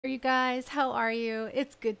You guys, how are you?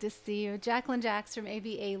 It's good to see you. Jacqueline Jax from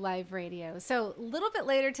ABA Live Radio. So, a little bit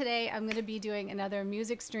later today, I'm going to be doing another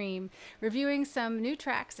music stream, reviewing some new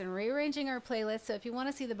tracks and rearranging our playlist. So, if you want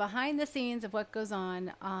to see the behind the scenes of what goes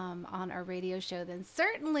on our radio show, then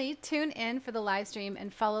certainly tune in for the live stream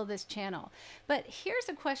and follow this channel. But here's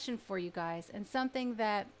a question for you guys, and something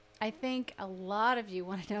that I think a lot of you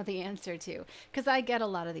want to know the answer to, because I get a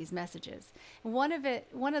lot of these messages. One of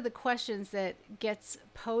the questions that gets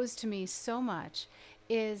posed to me so much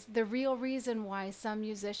is the real reason why some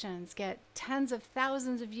musicians get tens of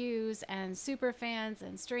thousands of views and super fans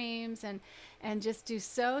and streams and just do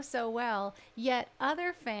so well, yet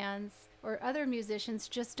other fans or other musicians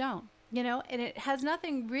just don't. And it has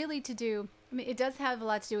nothing really to do. I mean, it does have a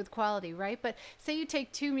lot to do with quality, right? But say you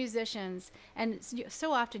take two musicians, and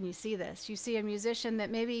so often you see this. You see a musician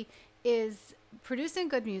that maybe is producing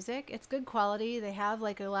good music. It's good quality. They have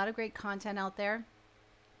like a lot of great content out there.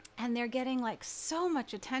 And they're getting like so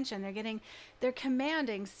much attention. They're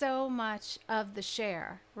commanding so much of the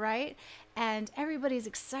share, right? And everybody's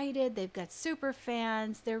excited. They've got super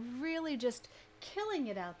fans. They're really just killing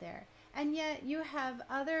it out there. And yet you have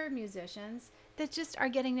other musicians that just are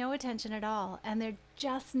getting no attention at all, and they're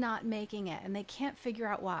just not making it, and they can't figure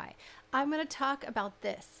out why. I'm going to talk about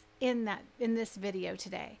this in this video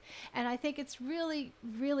today, and I think it's really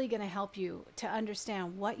going to help you to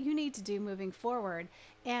understand what you need to do moving forward,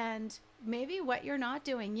 and maybe what you're not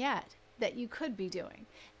doing yet that you could be doing.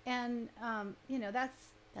 And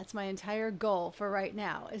that's my entire goal for right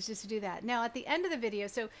now, is just to do that. Now at the end of the video,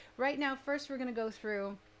 so right now first we're going to go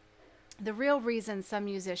through the real reason some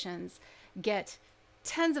musicians get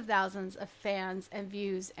tens of thousands of fans and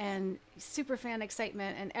views and super fan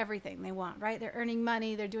excitement and everything they want, right? They're earning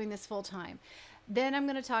money, they're doing this full time. Then I'm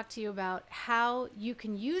going to talk to you about how you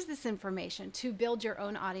can use this information to build your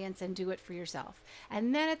own audience and do it for yourself.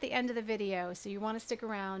 And then at the end of the video, so you want to stick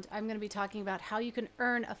around, I'm going to be talking about how you can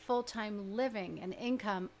earn a full-time living and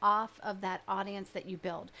income off of that audience that you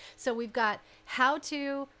build. So we've got how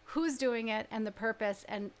to, who's doing it, and the purpose,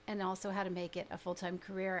 and also how to make it a full-time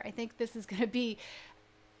career. I think this is going to be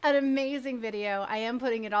an amazing video. I am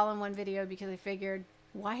putting it all in one video because I figured,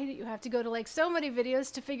 why do you have to go to like so many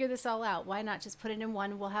videos to figure this all out? Why not just put it in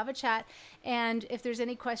one? We'll have a chat. And if there's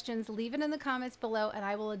any questions, leave it in the comments below, and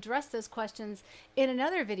I will address those questions in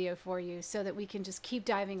another video for you so that we can just keep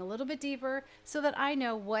diving a little bit deeper so that I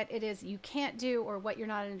know what it is you can't do or what you're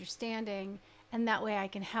not understanding. And that way I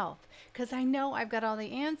can help, because I know I've got all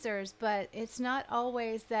the answers, but it's not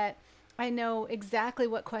always that I know exactly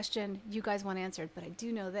what question you guys want answered, but I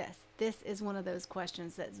do know this. This is one of those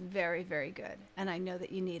questions that's very, very good, and I know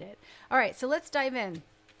that you need it. All right, so let's dive in.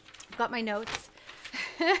 I've got my notes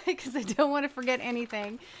because I don't want to forget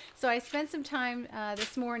anything. So I spent some time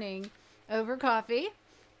this morning over coffee.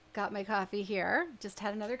 Got my coffee here, just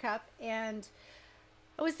had another cup, and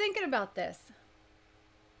I was thinking about this.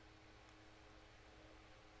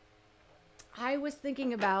 I was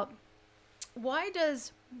thinking about, why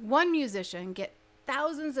does one musician get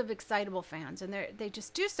thousands of excitable fans and they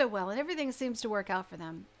just do so well and everything seems to work out for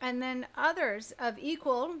them, and then others of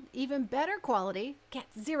equal, even better quality get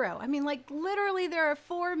zero? I mean, like literally there are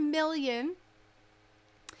 4 million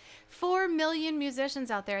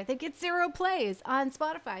musicians out there that get 0 plays on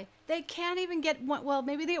Spotify. They can't even get one, well,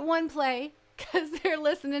 maybe they get 1 play because they're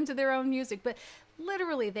listening to their own music, but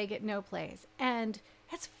literally they get no plays. And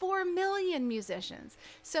that's 4 million musicians.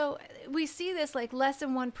 So we see this like less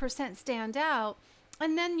than 1% stand out.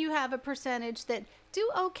 And then you have a percentage that do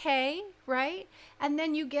okay, right? And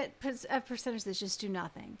then you get a percentage that just do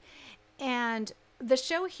nothing. And the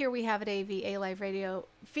show here we have at AVA Live Radio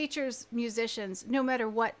features musicians no matter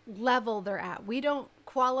what level they're at. We don't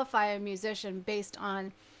qualify a musician based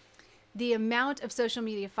on the amount of social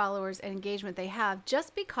media followers and engagement they have,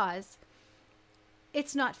 just because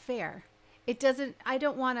it's not fair. I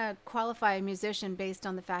don't want to qualify a musician based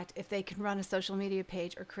on the fact if they can run a social media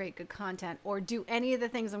page or create good content or do any of the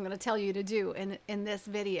things I'm going to tell you to do in this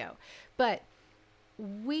video. But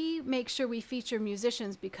we make sure we feature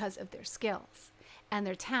musicians because of their skills and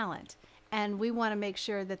their talent. And we want to make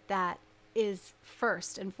sure that that is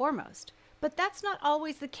first and foremost. But that's not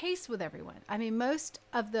always the case with everyone. I mean, most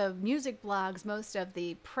of the music blogs, most of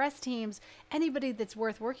the press teams, anybody that's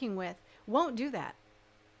worth working with won't do that.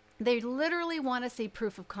 They literally want to see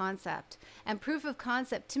proof of concept. And proof of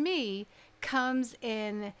concept to me comes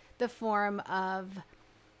in the form of,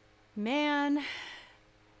 man,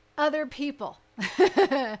 other people.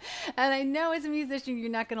 And I know as a musician, you're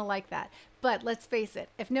not going to like that. But let's face it,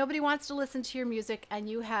 if nobody wants to listen to your music and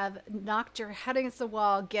you have knocked your head against the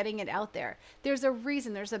wall getting it out there, there's a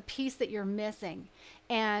reason, there's a piece that you're missing.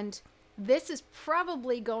 And this is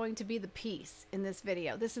probably going to be the piece in this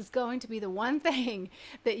video. This is going to be the one thing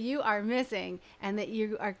that you are missing and that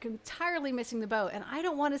you are entirely missing the boat. And I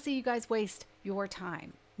don't want to see you guys waste your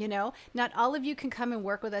time. You know, not all of you can come and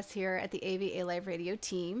work with us here at the AVA Live Radio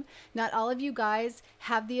team. Not all of you guys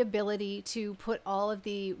have the ability to put all of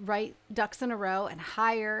the right ducks in a row and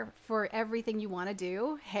hire for everything you want to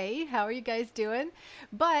do. Hey, how are you guys doing?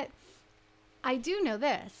 But I do know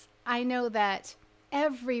this. I know that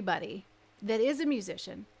everybody that is a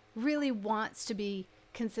musician really wants to be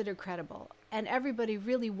considered credible, and everybody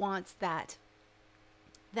really wants that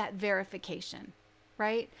verification.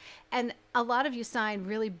 Right? And a lot of you signed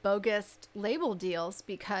really bogus label deals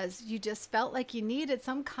because you just felt like you needed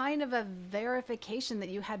some kind of a verification that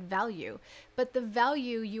you had value. But the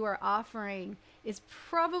value you are offering is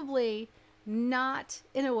probably not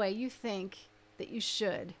in a way you think that you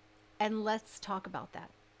should. And let's talk about that.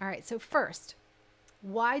 All right. So first,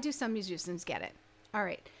 why do some musicians get it? All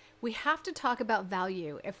right. We have to talk about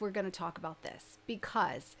value if we're going to talk about this,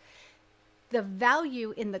 because the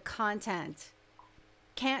value in the content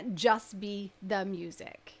can't just be the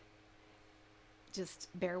music. Just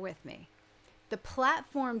bear with me. The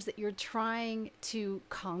platforms that you're trying to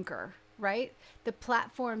conquer, right? The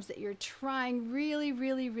platforms that you're trying really,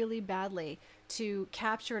 really, really badly to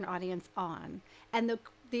capture an audience on. And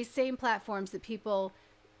these same platforms that people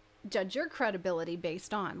judge your credibility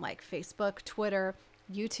based on, like Facebook, Twitter,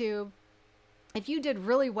 YouTube. If you did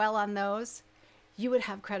really well on those, you would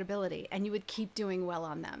have credibility and you would keep doing well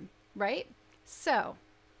on them, right? So,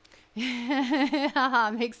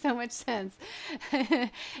 makes so much sense.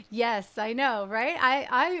 Yes, I know, right?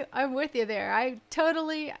 I'm with you there. I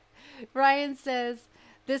totally, Ryan says,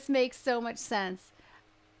 this makes so much sense.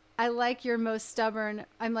 I'm like your most stubborn,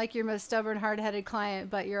 hard-headed client,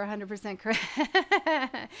 but you're 100%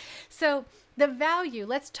 correct. So the value,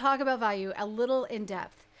 let's talk about value a little in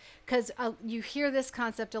depth. Because you hear this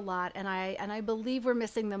concept a lot, and I believe we're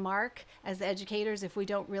missing the mark as educators if we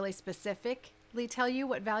don't really specifically tell you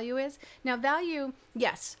what value is. Now, value,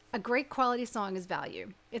 yes, a great quality song is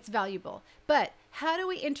value. It's valuable. But how do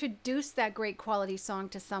we introduce that great quality song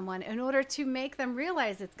to someone in order to make them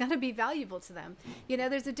realize it's going to be valuable to them? You know,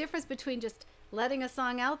 there's a difference between just letting a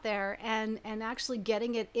song out there and actually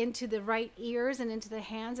getting it into the right ears and into the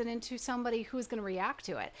hands and into somebody who's going to react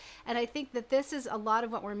to it. And I think that this is a lot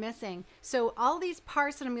of what we're missing. So all these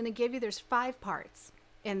parts that I'm going to give you, there's 5 parts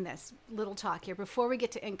in this little talk here before we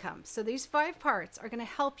get to income. So these 5 parts are going to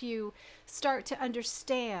help you start to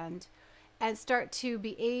understand and start to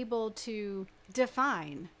be able to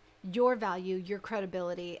define your value, your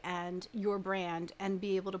credibility, and your brand, and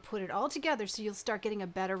be able to put it all together so you'll start getting a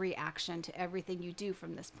better reaction to everything you do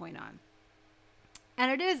from this point on.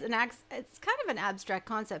 And it's kind of an abstract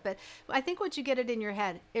concept, but I think once you get it in your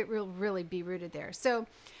head, it will really be rooted there. So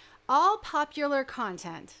all popular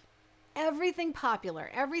content, everything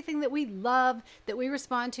popular, everything that we love, that we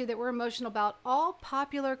respond to, that we're emotional about, all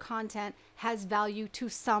popular content has value to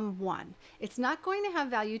someone. It's not going to have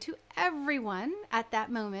value to everyone at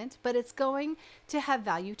that moment, but it's going to have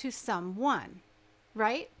value to someone,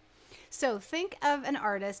 right? So think of an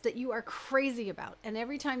artist that you are crazy about, and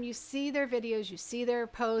every time you see their videos, you see their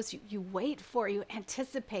posts, you wait for, you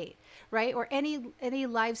anticipate, right? Or any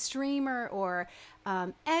live streamer or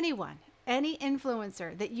anyone, any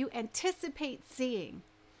influencer that you anticipate seeing.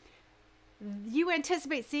 You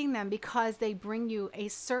anticipate seeing them because they bring you a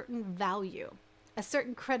certain value, a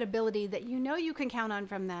certain credibility that you know you can count on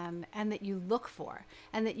from them, and that you look for,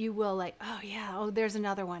 and that you will like, oh yeah, oh, there's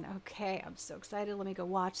another one. Okay, I'm so excited. Let me go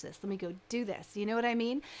watch this. Let me go do this. You know what I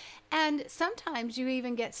mean? And sometimes you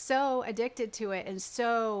even get so addicted to it and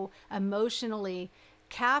so emotionally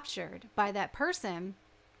captured by that person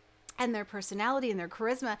and their personality and their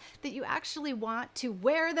charisma that you actually want to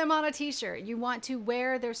wear them on a t-shirt. You want to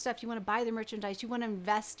wear their stuff. You want to buy their merchandise. You want to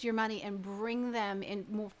invest your money and bring them in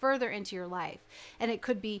more further into your life. And it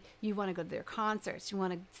could be you want to go to their concerts. You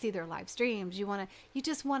want to see their live streams. You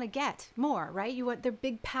just want to get more, right? You want their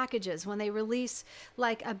big packages when they release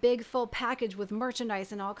like a big full package with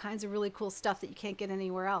merchandise and all kinds of really cool stuff that you can't get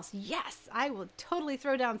anywhere else. Yes, I will totally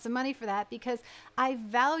throw down some money for that because I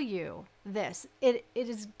value this. It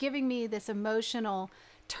is giving me this emotional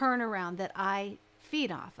turnaround that I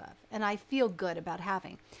feed off of and I feel good about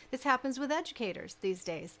having. This happens with educators these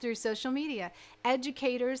days through social media.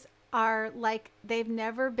 Educators are like they've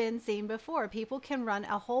never been seen before. People can run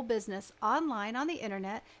a whole business online on the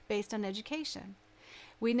internet based on education.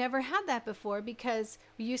 We never had that before because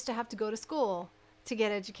we used to have to go to school to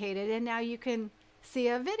get educated, and now you can see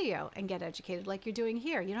a video and get educated like you're doing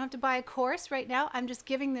here. You don't have to buy a course right now. I'm just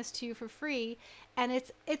giving this to you for free, and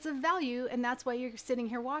it's of value, and that's why you're sitting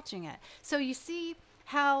here watching it. So you see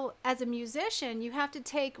how as a musician you have to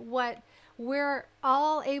take what we're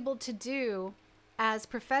all able to do as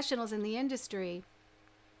professionals in the industry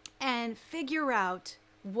and figure out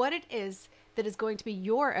what it is that is going to be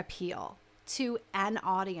your appeal to an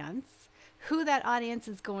audience, who that audience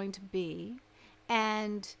is going to be,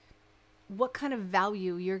 and what kind of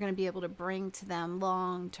value you're going to be able to bring to them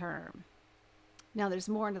long term. Now, there's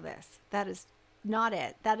more to this. That is not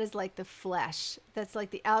it. That is like the flesh. That's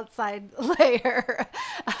like the outside layer.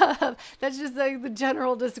 That's just like the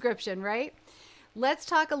general description, right? Let's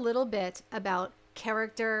talk a little bit about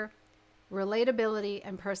character, relatability,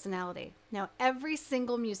 and personality. Now, every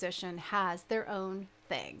single musician has their own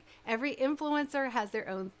thing. Every influencer has their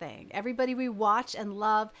own thing. Everybody we watch and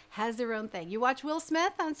love has their own thing. You watch Will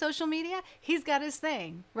Smith on social media, he's got his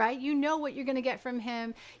thing, right? You know what you're going to get from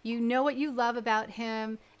him. You know what you love about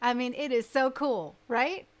him. I mean, it is so cool,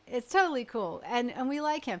 right? It's totally cool. And we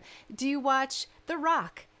like him. Do you watch The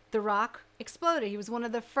Rock? The Rock exploded. He was one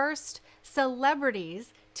of the first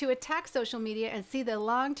celebrities to attack social media and see the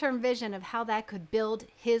long-term vision of how that could build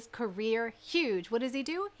his career huge. What does he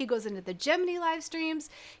do? He goes into the Gemini live streams.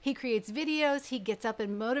 He creates videos. He gets up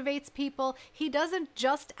and motivates people. He doesn't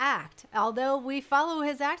just act, although we follow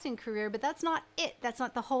his acting career, but that's not it. That's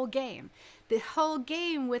not the whole game. The whole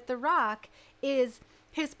game with The Rock is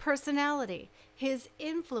his personality, his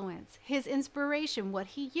influence, his inspiration, what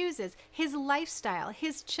he uses, his lifestyle,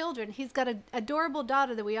 his children. He's got an adorable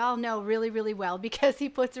daughter that we all know really, really well because he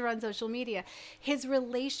puts her on social media. His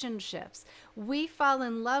relationships. We fall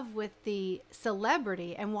in love with the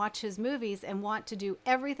celebrity and watch his movies and want to do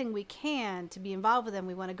everything we can to be involved with him.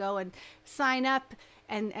 We want to go and sign up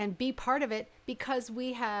and be part of it because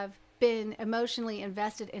we have been emotionally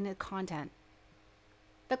invested in the content.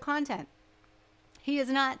 The content. He is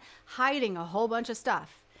not hiding a whole bunch of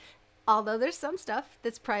stuff, although there's some stuff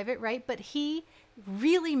that's private, right? But he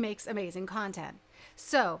really makes amazing content.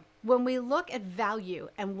 So when we look at value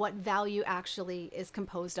and what value actually is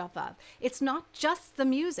composed of, it's not just the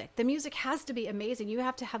music. The music has to be amazing. You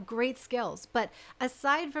have to have great skills. But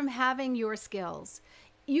aside from having your skills,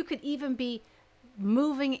 you could even be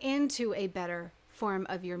moving into a better form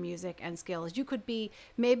of your music and skills. You could be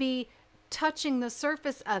maybe touching the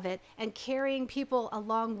surface of it and carrying people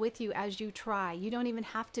along with you as you try. You don't even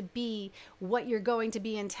have to be what you're going to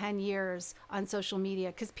be in 10 years on social media,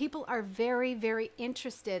 because people are very, very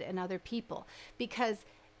interested in other people, because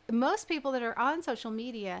most people that are on social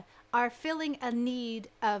media are filling a need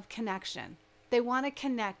of connection. They want to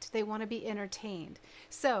connect. They want to be entertained.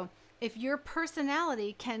 So if your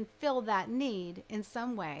personality can fill that need in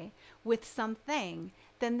some way with something,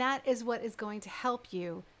 then that is what is going to help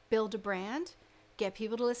you build a brand, get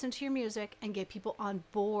people to listen to your music, and get people on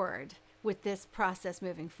board with this process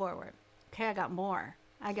moving forward. Okay, I got more.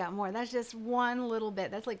 That's just one little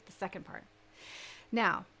bit. That's like the second part.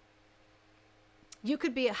 Now, you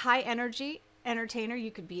could be a high energy entertainer.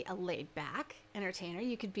 You could be a laid back entertainer.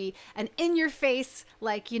 You could be an in your face,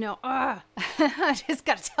 like, I just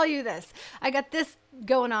got to tell you this. I got this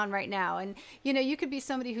going on right now. And, you could be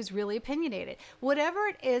somebody who's really opinionated. Whatever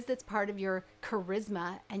it is that's part of your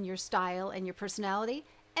charisma and your style and your personality,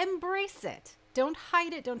 embrace it. Don't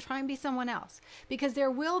hide it. Don't try and be someone else, because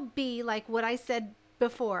there will be, like what I said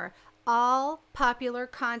before, all popular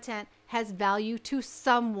content has value to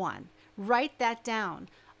someone. Write that down.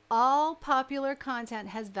 All popular content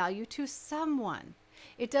has value to someone.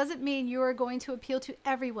 It doesn't mean you are going to appeal to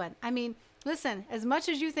everyone. I mean, listen, as much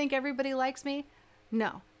as you think everybody likes me,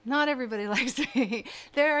 no, not everybody likes me.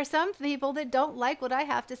 There are some people that don't like what I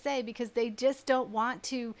have to say because they just don't want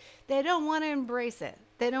to, they don't want to embrace it.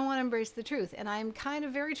 They don't want to embrace the truth. And I'm kind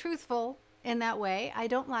of very truthful in that way. I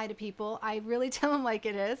don't lie to people. I really tell them like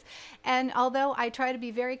it is. And although I try to be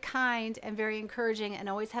very kind and very encouraging and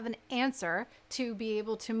always have an answer to be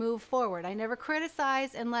able to move forward, I never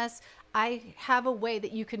criticize unless I have a way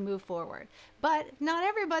that you can move forward. But not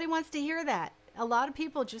everybody wants to hear that. A lot of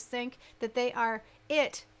people just think that they are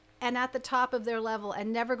it and at the top of their level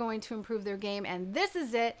and never going to improve their game. And this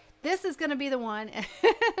is it. This is going to be the one.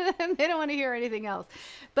 And they don't want to hear anything else.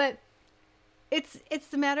 But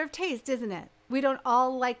it's a matter of taste, isn't it? We don't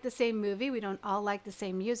all like the same movie. We don't all like the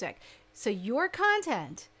same music. So your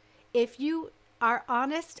content, if you are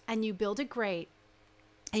honest and you build it great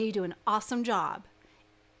and you do an awesome job,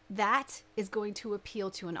 that is going to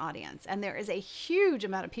appeal to an audience. And there is a huge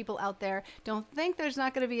amount of people out there. Don't think there's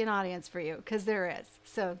not going to be an audience for you, because there is.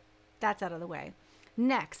 So that's out of the way.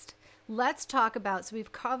 Next, let's talk about, so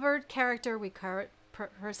we've covered character, we covered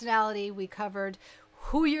personality, we covered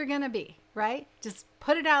who you're going to be, right? Just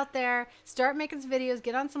put it out there, start making some videos,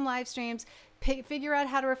 get on some live streams, figure out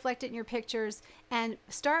how to reflect it in your pictures, and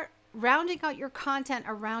start rounding out your content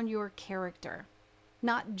around your character,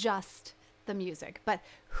 not just the music, but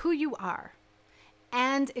who you are,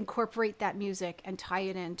 and incorporate that music and tie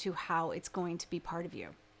it into how it's going to be part of you.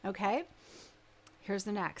 Okay? Here's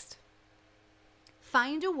the next.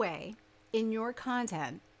 Find a way in your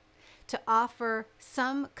content to offer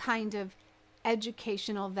some kind of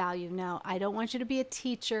educational value. Now, I don't want you to be a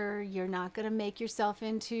teacher. You're not going to make yourself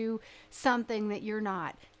into something that you're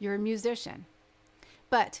not. You're a musician.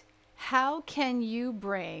 But how can you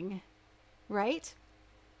bring, right?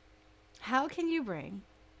 How can you bring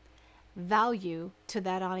value to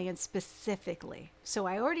that audience specifically? So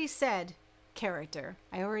I already said character.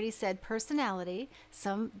 I already said personality.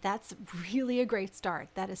 That's really a great start.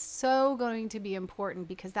 That is so going to be important,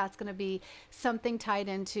 because that's going to be something tied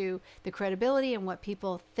into the credibility and what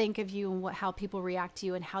people think of you, and how people react to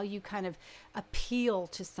you, and how you kind of appeal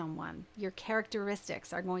to someone. Your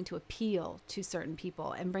characteristics are going to appeal to certain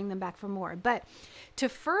people and bring them back for more. But to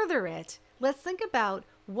further it, let's think about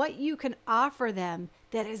what you can offer them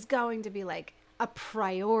that is going to be like a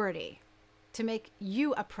priority, to make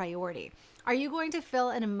you a priority. Are you going to fill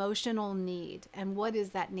an emotional need? And what is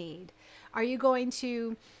that need? Are you going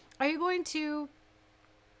to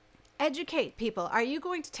educate people? Are you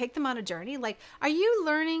going to take them on a journey? Like, are you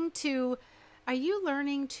learning to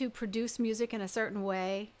produce music in a certain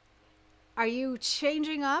way? Are you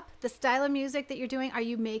changing up the style of music that you're doing? Are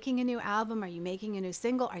you making a new album? Are you making a new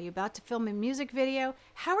single? Are you about to film a music video?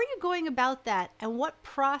 How are you going about that? And what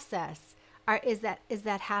process is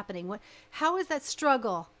that happening? How is that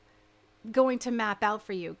struggle going to map out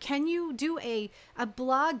for you? Can you do a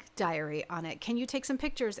blog diary on it? Can you take some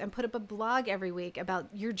pictures and put up a blog every week about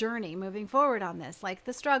your journey moving forward on this, like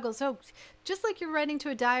the struggles? So just like you're writing to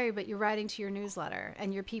a diary, but you're writing to your newsletter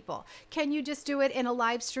and your people. Can you just do it in a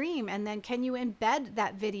live stream? And then can you embed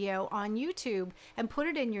that video on YouTube and put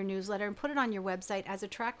it in your newsletter and put it on your website as a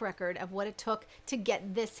track record of what it took to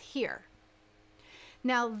get this here?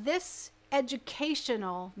 Now, this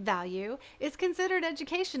educational value is considered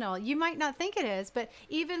educational. You might not think it is, but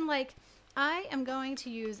even like, I am going to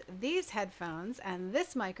use these headphones and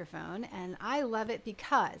this microphone, and I love it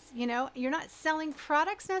because, you know, you're not selling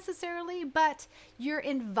products necessarily, but you're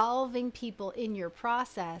involving people in your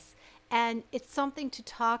process, and it's something to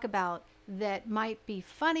talk about that might be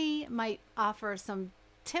funny, might offer some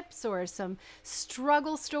tips or some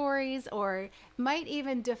struggle stories, or might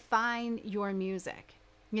even define your music,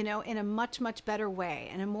 you know, in a much, much better way,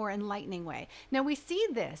 in a more enlightening way. Now, we see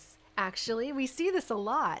this, actually, we see this a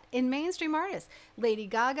lot in mainstream artists. Lady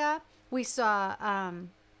Gaga, we saw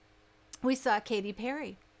Katy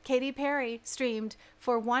Perry. Katy Perry streamed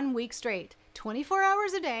for 1 week straight, 24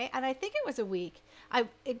 hours a day, and I think it was a week.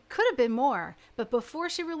 It could have been more, but before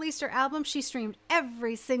she released her album, she streamed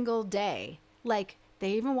every single day. Like,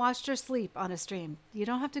 they even watched her sleep on a stream. You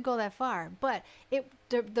don't have to go that far. But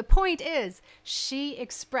the point is, she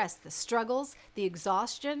expressed the struggles, the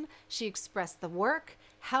exhaustion. She expressed the work,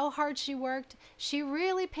 how hard she worked. She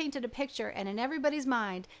really painted a picture. And in everybody's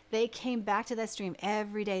mind, they came back to that stream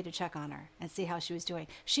every day to check on her and see how she was doing.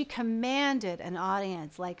 She commanded an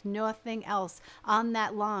audience like nothing else on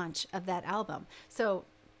that launch of that album. So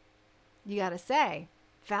you got to say,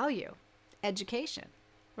 value, education.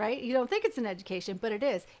 Right? You don't think it's an education, but it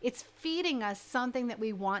is. It's feeding us something that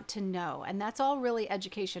we want to know. And that's all really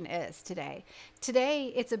education is today.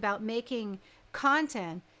 Today, it's about making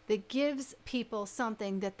content that gives people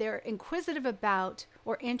something that they're inquisitive about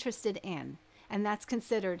or interested in. And that's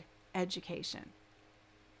considered education.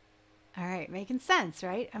 All right, making sense,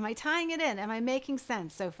 right? Am I tying it in? Am I making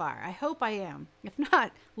sense so far? I hope I am. If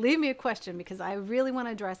not, leave me a question, because I really want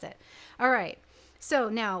to address it. All right. So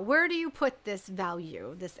now, where do you put this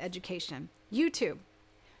value, this education? YouTube,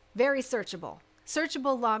 very searchable.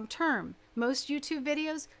 Searchable long term. Most YouTube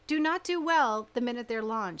videos do not do well the minute they're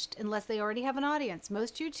launched unless they already have an audience.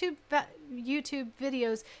 Most YouTube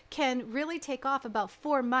videos can really take off about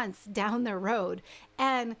 4 months down the road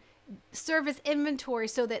and serve as inventory,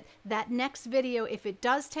 so that that next video, if it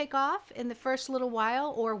does take off in the first little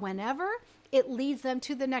while or whenever, it leads them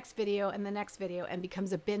to the next video and the next video, and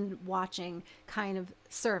becomes a binge watching kind of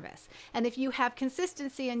service. And if you have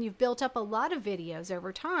consistency and you've built up a lot of videos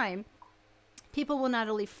over time, people will not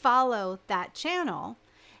only follow that channel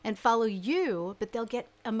and follow you, but they'll get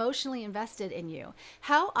emotionally invested in you.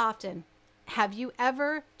 How often have you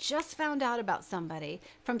ever just found out about somebody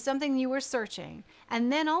from something you were searching,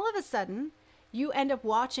 and then all of a sudden you end up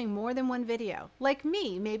watching more than one video? Like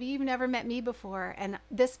me, maybe you've never met me before, and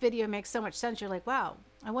this video makes so much sense. You're like, wow,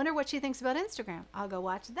 I wonder what she thinks about Instagram. I'll go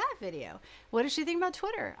watch that video. What does she think about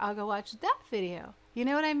Twitter? I'll go watch that video. You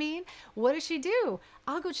know what I mean? What does she do?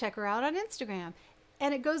 I'll go check her out on Instagram.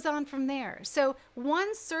 And it goes on from there. So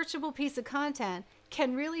one searchable piece of content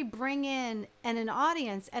can really bring in an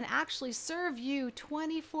audience and actually serve you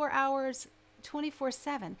 24 hours,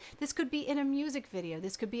 24/7. This could be in a music video.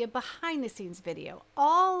 This could be a behind the scenes video.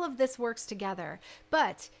 All of this works together,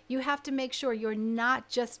 but you have to make sure you're not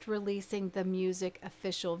just releasing the music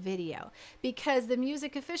official video, because the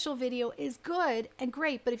music official video is good and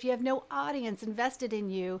great, but if you have no audience invested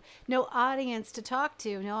in you, no audience to talk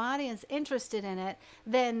to, no audience interested in it,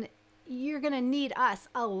 then you're going to need us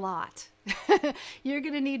a lot. You're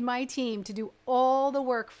going to need my team to do all the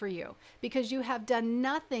work for you because you have done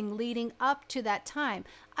nothing leading up to that time.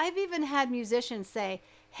 I've even had musicians say,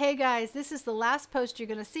 hey guys, this is the last post you're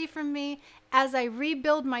going to see from me as I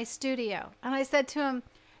rebuild my studio. And I said to him,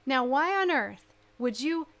 now why on earth would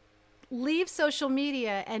you leave social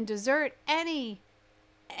media and desert any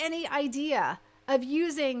idea of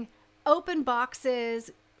using open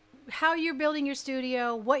boxes, how you're building your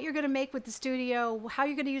studio, what you're going to make with the studio, how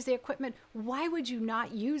you're going to use the equipment? Why would you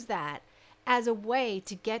not use that as a way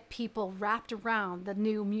to get people wrapped around the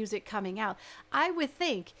new music coming out? I would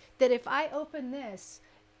think that if I open this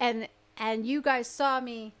and you guys saw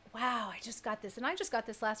me, wow, I just got this. And I just got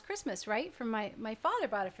this last Christmas, right? From my father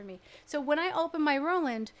bought it for me. So when I open my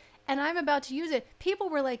Roland and I'm about to use it, people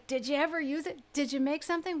were like, did you ever use it? Did you make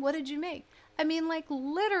something? What did you make? I mean, like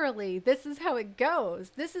literally, this is how it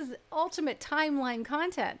goes. This is ultimate timeline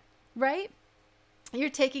content, right? You're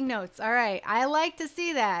taking notes. All right. I like to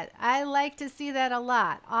see that. I like to see that a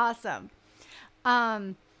lot. Awesome.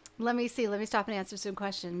 Let me see. Let me stop and answer some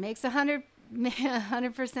questions. Makes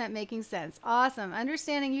 100% making sense. Awesome.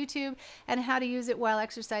 Understanding YouTube and how to use it while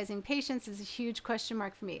exercising patience is a huge question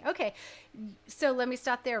mark for me. Okay. So let me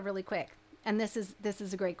stop there really quick. And this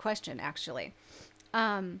is a great question, actually.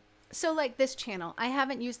 So like this channel, I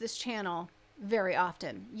haven't used this channel very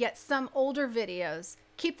often, yet some older videos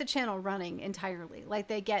keep the channel running entirely. Like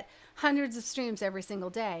they get hundreds of streams every single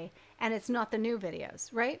day, and it's not the new videos,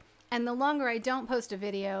 right? And the longer I don't post a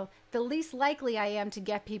video, the least likely I am to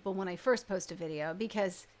get people when I first post a video,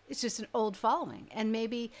 because it's just an old following. And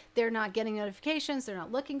maybe they're not getting notifications. They're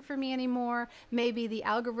not looking for me anymore. Maybe the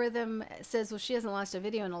algorithm says, well, she hasn't launched a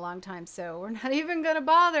video in a long time, so we're not even going to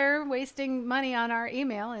bother wasting money on our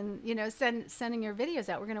email and, you know, sending your videos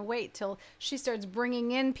out. We're going to wait till she starts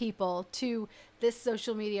bringing in people to this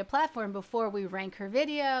social media platform before we rank her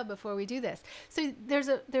video, before we do this. So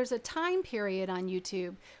there's a time period on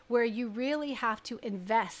YouTube where you really have to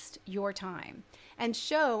invest your time and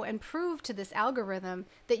show and prove to this algorithm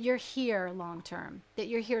that you're here long term, that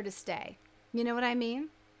you're here to stay. You know what I mean?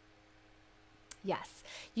 Yes,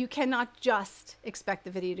 you cannot just expect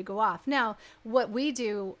the video to go off. Now, what we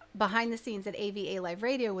do behind the scenes at AVA Live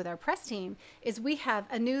Radio with our press team is we have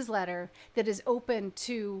a newsletter that is open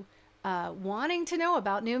to wanting to know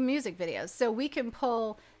about new music videos. So we can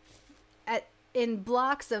pull in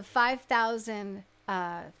blocks of 5,000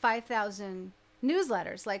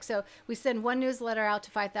 newsletters. Like, so we send one newsletter out to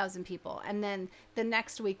 5,000 people, and then the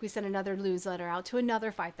next week we send another newsletter out to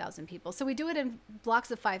another 5,000 people. So we do it in blocks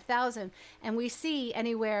of 5,000, and we see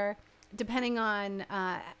anywhere, depending on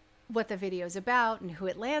what the video is about and who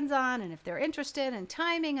it lands on and if they're interested and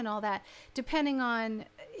timing and all that, depending on,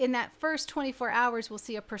 in that first 24 hours, we'll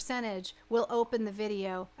see a percentage will open the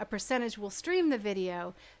video, a percentage will stream the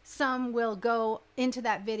video, some will go into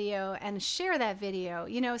that video and share that video,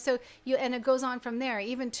 you know, so and it goes on from there.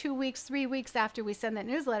 Even 2 weeks, 3 weeks after we send that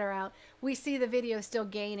newsletter out, we see the video still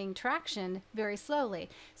gaining traction very slowly.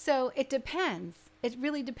 So it depends. It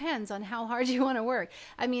really depends on how hard you want to work.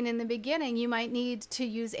 I mean, in the beginning, you might need to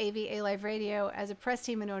use AVA Live Radio as a press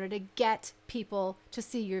team in order to get people to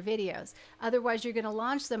see your videos. Otherwise, you're going to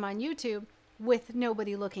launch them on YouTube with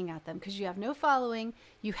nobody looking at them because you have no following,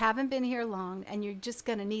 you haven't been here long, and you're just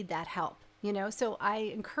going to need that help. You know, so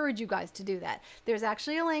I encourage you guys to do that. There's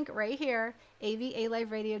actually a link right here,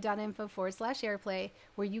 avaliveradio.info/airplay,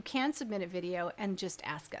 where you can submit a video and just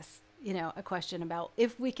ask us, you know, a question about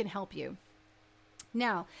if we can help you.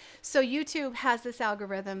 Now, so YouTube has this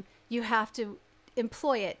algorithm. You have to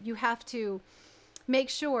employ it. You have to make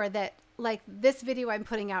sure that, like this video I'm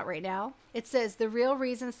putting out right now, it says the real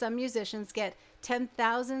reason some musicians get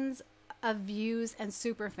 10,000s of views and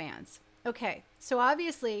super fans. Okay, so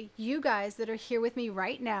obviously you guys that are here with me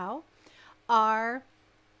right now are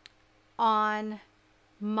on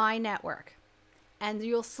my network. And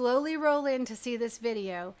you'll slowly roll in to see this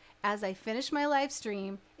video. As I finish my live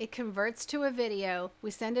stream, it converts to a video.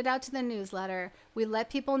 We send it out to the newsletter. We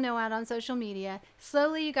let people know out on social media.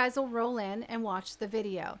 Slowly, you guys will roll in and watch the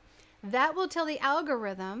video. That will tell the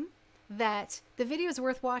algorithm that the video is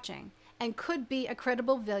worth watching and could be a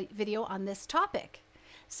credible video on this topic.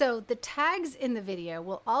 So the tags in the video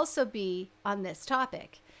will also be on this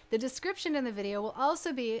topic. The description in the video will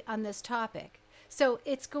also be on this topic. So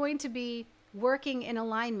it's going to be working in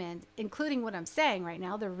alignment, including what I'm saying right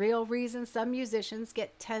now, the real reason some musicians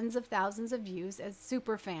get tens of thousands of views as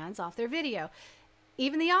super fans off their video.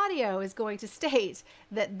 Even the audio is going to state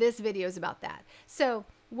that this video is about that. So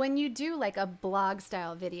when you do like a blog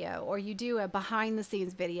style video or you do a behind the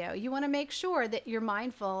scenes video, you want to make sure that you're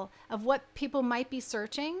mindful of what people might be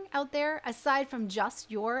searching out there aside from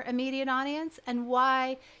just your immediate audience, and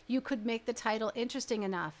why you could make the title interesting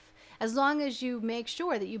enough, as long as you make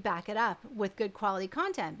sure that you back it up with good quality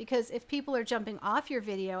content. Because if people are jumping off your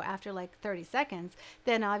video after like 30 seconds,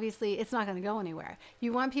 then obviously it's not going to go anywhere.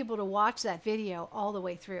 You want people to watch that video all the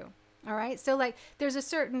way through. All right. So like there's a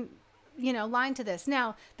certain, line to this.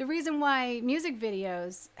 Now, the reason why music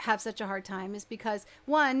videos have such a hard time is because,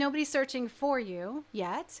 one, nobody's searching for you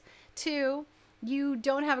yet. Two, you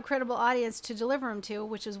don't have a credible audience to deliver them to,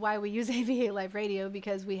 which is why we use AVA Live Radio,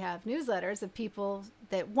 because we have newsletters of people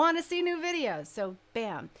that want to see new videos. So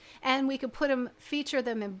bam. And we can feature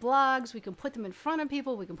them in blogs. We can put them in front of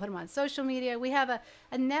people. We can put them on social media. We have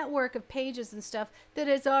a network of pages and stuff that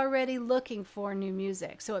is already looking for new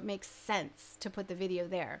music. So it makes sense to put the video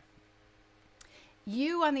there.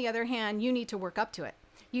 You, on the other hand, you need to work up to it.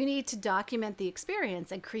 You need to document the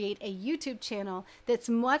experience and create a YouTube channel that's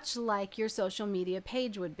much like your social media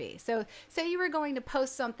page would be. So say you were going to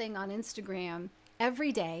post something on Instagram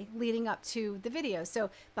every day leading up to the video.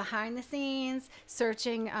 So behind the scenes,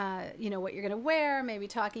 searching, what you're going to wear, maybe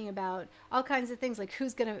talking about all kinds of things like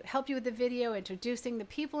who's going to help you with the video, introducing the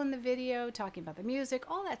people in the video, talking about the music,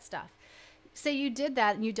 all that stuff. Say you did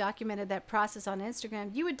that and you documented that process on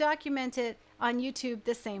Instagram, you would document it on YouTube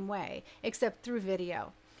the same way, except through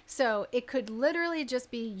video. So it could literally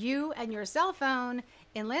just be you and your cell phone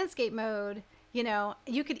in landscape mode.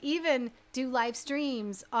 You could even do live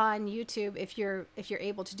streams on YouTube if you're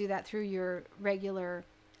able to do that through your regular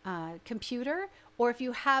computer, or if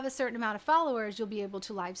you have a certain amount of followers, you'll be able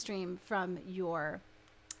to live stream from your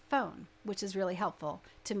phone, which is really helpful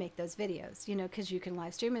to make those videos, because you can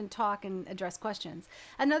live stream and talk and address questions.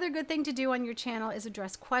 Another good thing to do on your channel is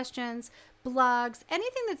address questions, blogs,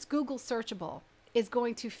 anything that's Google searchable is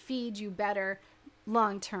going to feed you better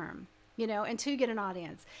long term, until you get an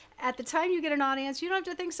audience. At the time you get an audience, you don't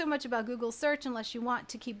have to think so much about Google search unless you want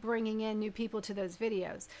to keep bringing in new people to those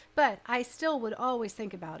videos. But I still would always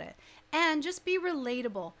think about it. And just be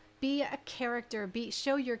relatable. Be a character.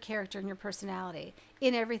 Show your character and your personality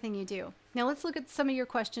in everything you do. Now let's look at some of your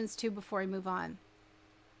questions too before I move on.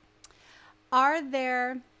 Are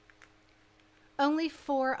there only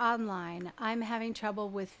 4 online? I'm having trouble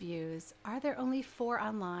with views. Are there only 4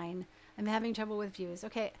 online? I'm having trouble with views.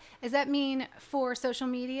 Okay, does that mean for social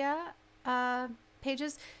media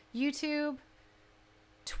pages? YouTube,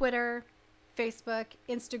 Twitter, Facebook,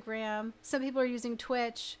 Instagram. Some people are using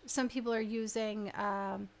Twitch. Some people are using,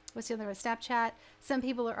 what's the other one? Snapchat. Some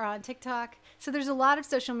people are on TikTok. So there's a lot of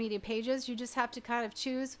social media pages. You just have to kind of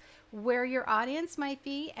choose where your audience might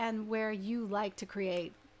be and where you like to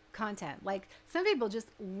create content. Like some people just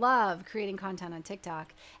love creating content on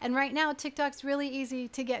TikTok, and right now TikTok's really easy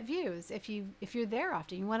to get views if you're there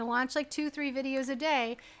often. You want to launch like 2-3 videos a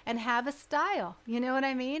day and have a style, you know what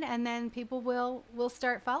I mean? And then people will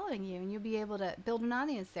start following you and you'll be able to build an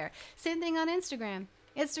audience there. Same thing on Instagram.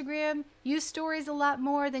 Use stories a lot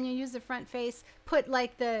more than you use the front face. Put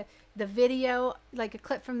like the video, like a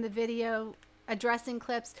clip from the video, addressing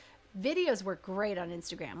clips. Videos work great on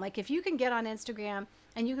Instagram. Like if you can get on Instagram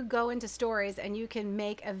and you could go into stories and you can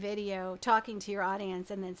make a video talking to your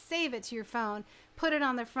audience and then save it to your phone, put it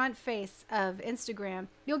on the front face of Instagram,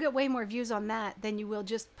 you'll get way more views on that than you will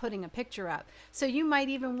just putting a picture up. So you might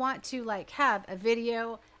even want to like have a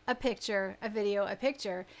video, a picture, a video, a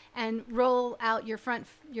picture, and roll out your front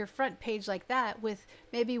page like that with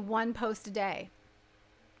maybe 1 post a day.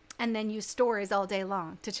 And then use stories all day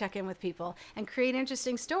long to check in with people and create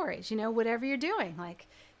interesting stories, whatever you're doing. Like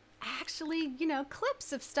actually, you know,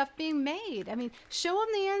 clips of stuff being made. I mean, show them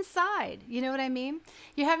the inside. You know what I mean?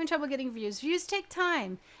 You're having trouble getting views. Views take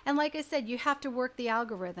time. And like I said, you have to work the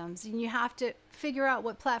algorithms, and you have to figure out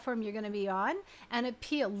what platform you're going to be on and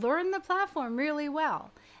appeal. Learn the platform really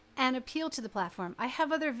well and appeal to the platform. I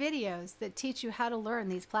have other videos that teach you how to learn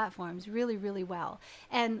these platforms really, really well.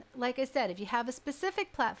 And like I said, if you have a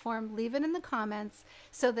specific platform, leave it in the comments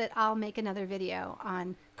so that I'll make another video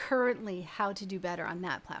on currently how to do better on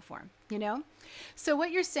that platform, you know? So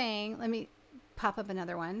what you're saying, let me pop up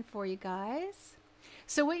another one for you guys.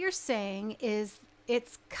 So what you're saying is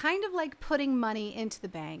it's kind of like putting money into the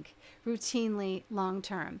bank routinely long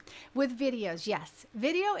term. With videos, yes,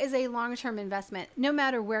 video is a long-term investment no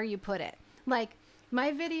matter where you put it. Like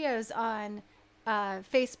my videos on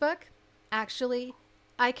Facebook, actually,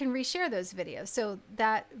 I can reshare those videos. So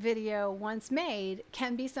that video once made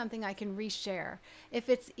can be something I can reshare. If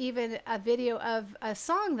it's even a video of a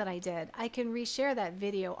song that I did, I can reshare that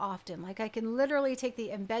video often. Like I can literally take the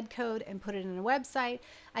embed code and put it in a website.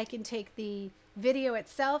 I can take the video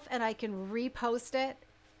itself and I can repost it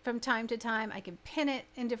from time to time. I can pin it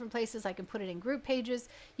in different places. I can put it in group pages.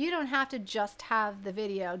 You don't have to just have the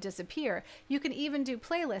video disappear. You can even do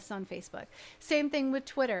playlists on Facebook. Same thing with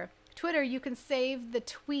Twitter. Twitter, you can save the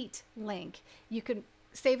tweet link. You can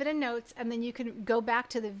save it in notes, and then you can go back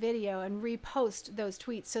to the video and repost those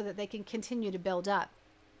tweets so that they can continue to build up.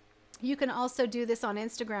 You can also do this on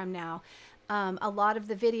Instagram now. A lot of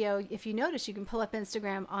the video, if you notice, you can pull up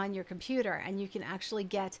Instagram on your computer and you can actually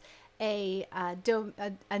get a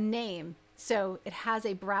name. So it has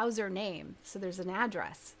a browser name. So there's an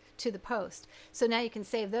address to the post. So now you can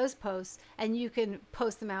save those posts and you can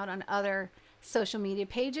post them out on other social media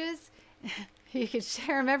pages. You can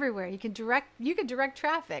share them everywhere. You can direct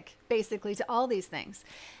traffic basically to all these things.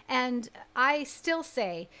 And I still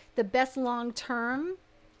say the best long term,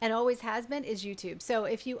 and always has been, is YouTube. So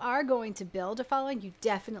if you are going to build a following, you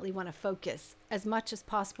definitely want to focus as much as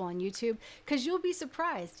possible on YouTube, because you'll be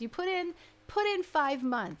surprised. You put in 5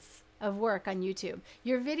 months of work on YouTube.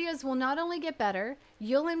 Your videos will not only get better,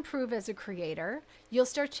 you'll improve as a creator, you'll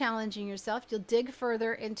start challenging yourself, you'll dig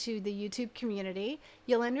further into the YouTube community,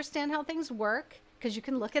 you'll understand how things work, because you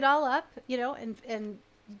can look it all up, you know, and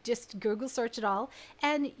just Google search it all,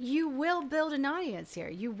 and you will build an audience here.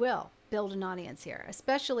 You will build an audience here,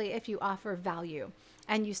 especially if you offer value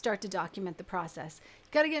and you start to document the process. You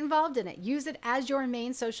got to get involved in it. Use it as your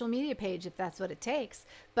main social media page if that's what it takes.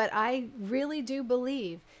 But I really do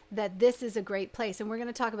believe that this is a great place, and we're going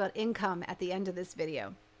to talk about income at the end of this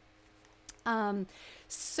video.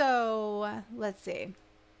 So let's see.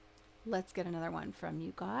 Let's get another one from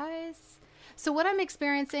you guys. So what I'm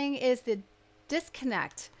experiencing is the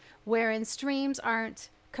disconnect wherein streams aren't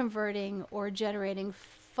converting or generating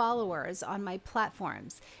followers on my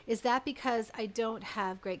platforms. Is that because I don't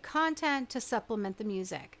have great content to supplement the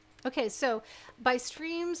music? Okay, so by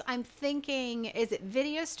streams, I'm thinking, is it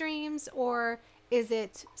video streams or is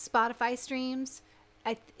it Spotify streams?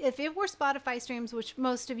 If it were Spotify streams, which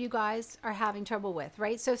most of you guys are having trouble with,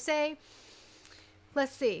 right? So say,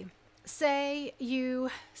 let's see, say you're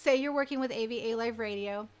working with AVA Live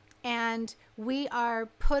Radio, and we are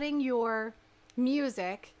putting your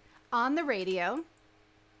music on the radio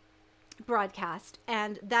broadcast,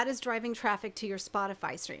 and that is driving traffic to your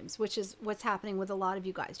Spotify streams, which is what's happening with a lot of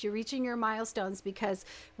you guys. You're reaching your milestones because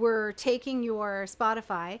we're taking your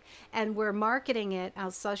Spotify and we're marketing it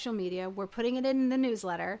on social media. We're putting it in the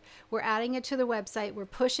newsletter. We're adding it to the website. We're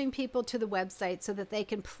pushing people to the website so that they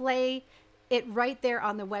can play it right there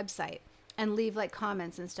on the website and leave like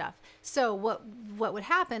comments and stuff. So what would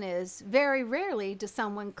happen is very rarely does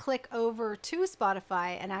someone click over to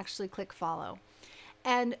Spotify and actually click follow.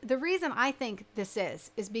 And the reason I think this is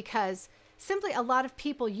because simply a lot of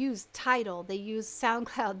people use Tidal, they use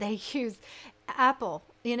SoundCloud, they use Apple,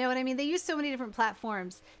 you know what I mean? They use so many different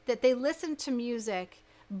platforms that they listen to music,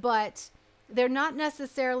 but they're not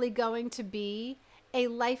necessarily going to be a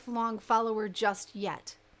lifelong follower just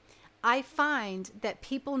yet. I find that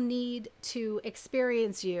people need to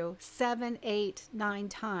experience you 7, 8, 9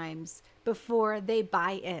 times before they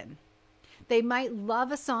buy in. They might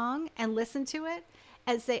love a song and listen to it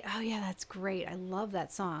and say, oh yeah, that's great. I love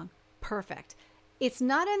that song. Perfect. It's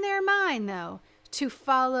not in their mind though to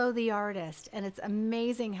follow the artist. And it's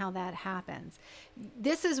amazing how that happens.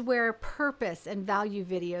 This is where purpose and value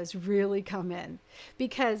videos really come in.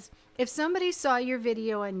 Because if somebody saw your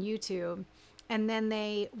video on YouTube and then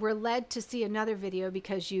they were led to see another video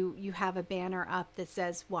because you have a banner up that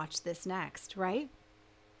says, watch this next, right?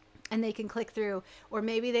 and they can click through, or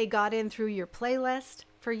maybe they got in through your playlist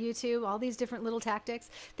for YouTube, all these different little tactics,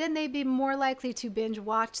 then they'd be more likely to binge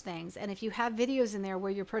watch things. And if you have videos in there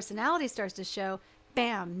where your personality starts to show,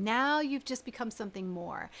 bam, now you've just become something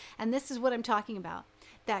more. And this is what I'm talking about.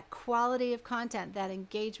 That quality of content, that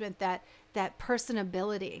engagement, that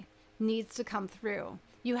personability needs to come through.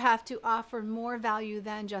 You have to offer more value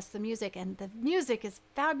than just the music. And the music is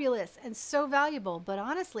fabulous and so valuable, but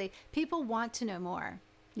honestly, people want to know more.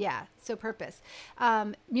 Yeah, so purpose.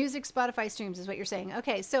 Music, Spotify streams is what you're saying.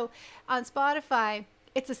 Okay, so on Spotify,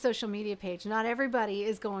 it's a social media page. Not everybody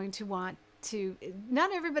is going to want to,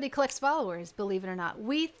 not everybody collects followers, believe it or not.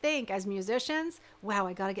 We think as musicians, wow,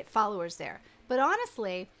 I got to get followers there. But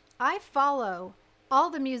honestly, I follow all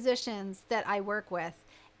the musicians that I work with,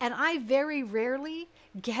 and I very rarely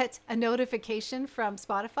get a notification from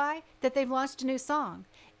Spotify that they've launched a new song.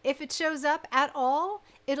 If it shows up at all,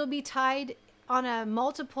 it'll be tied on a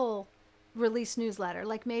multiple release newsletter.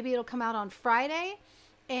 Like maybe it'll come out on Friday,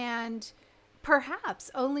 and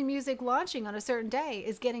perhaps only music launching on a certain day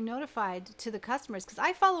is getting notified to the customers, because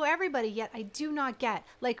I follow everybody, yet I do not get,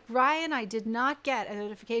 like Ryan, I did not get a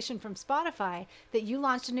notification from Spotify that you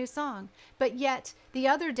launched a new song, but yet the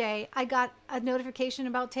other day I got a notification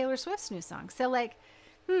about Taylor Swift's new song. So like,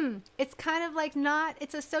 it's kind of like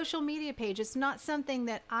it's a social media page. It's not something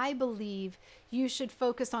that I believe you should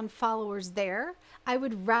focus on followers there. I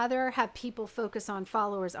would rather have people focus on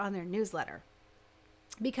followers on their newsletter.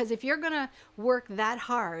 Because if you're going to work that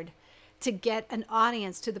hard to get an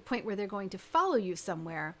audience to the point where they're going to follow you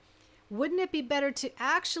somewhere, wouldn't it be better to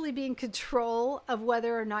actually be in control of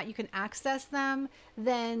whether or not you can access them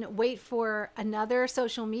than wait for another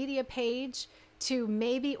social media page to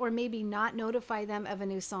maybe or maybe not notify them of a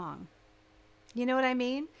new song? You know what I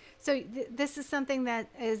mean? So this is something that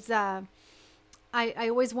is, I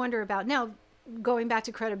always wonder about. Now, going back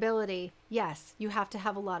to credibility, yes, you have to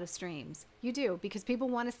have a lot of streams. You do, because people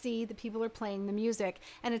want to see the people are playing the music,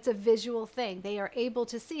 and it's a visual thing. They are able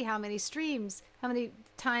to see how many streams, how many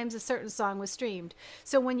times a certain song was streamed.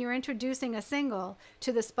 So when you're introducing a single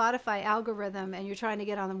to the Spotify algorithm and you're trying to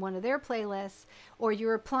get on one of their playlists, or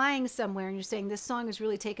you're applying somewhere and you're saying this song is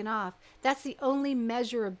really taken off, that's the only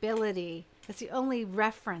measurability. That's the only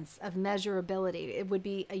reference of measurability. It would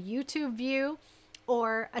be a YouTube view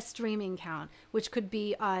or a streaming count, which could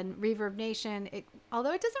be on Reverb Nation.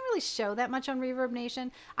 Although it doesn't really show that much on Reverb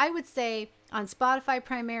Nation, I would say on Spotify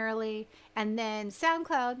primarily, and then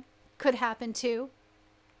SoundCloud could happen too.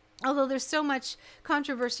 Although there's so much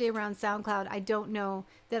controversy around SoundCloud, I don't know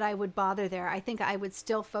that I would bother there. I think I would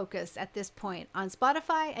still focus at this point on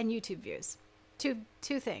Spotify and YouTube views.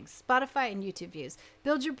 Two things, Spotify and YouTube views.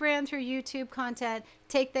 Build your brand through YouTube content,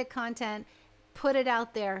 take that content, put it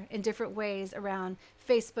out there in different ways around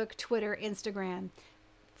Facebook, Twitter, Instagram.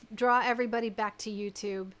 Draw everybody back to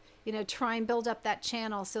YouTube. You know, try and build up that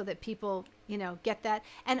channel so that people, you know, get that.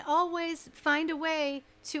 And always find a way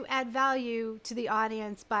to add value to the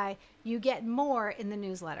audience by you get more in the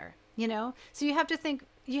newsletter, you know? So you have to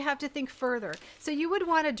think further. So you would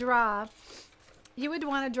want to draw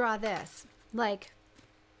this. Like,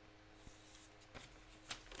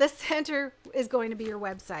 the center is going to be your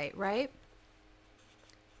website, right?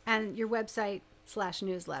 And your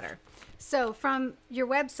website/newsletter. So from your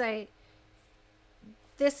website,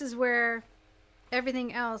 this is where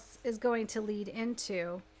everything else is going to lead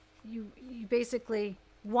into. You basically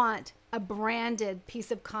want a branded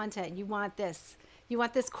piece of content. You want this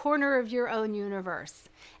corner of your own universe.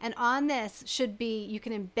 And on this should be, you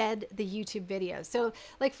can embed the YouTube video. So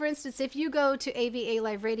like, for instance, if you go to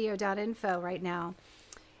avaliveradio.info right now,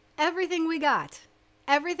 everything we got,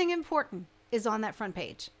 everything important is on that front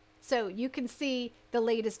page. So you can see the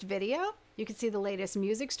latest video, you can see the latest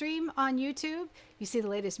music stream on YouTube, you see the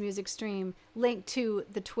latest music stream linked to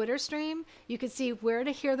the Twitter stream, you can see where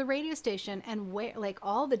to hear the radio station and where, like,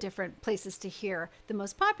 all the different places to hear, the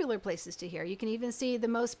most popular places to hear. You can even see the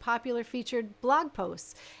most popular featured blog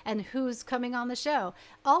posts and who's coming on the show.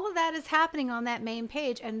 All of that is happening on that main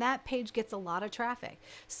page, and that page gets a lot of traffic.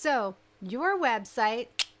 So your website,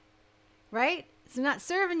 right? It's not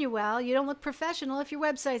serving you well. You don't look professional if your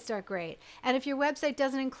websites aren't great. And if your website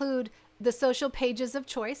doesn't include the social pages of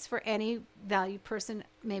choice for any valued person,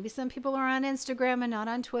 maybe some people are on Instagram and not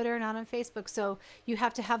on Twitter, not on Facebook. So you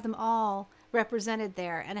have to have them all represented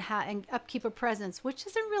there and upkeep a presence, which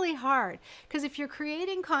isn't really hard. Because if you're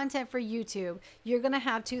creating content for YouTube, you're going to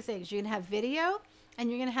have two things. You're going to have video and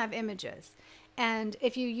you're going to have images. And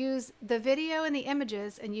if you use the video and the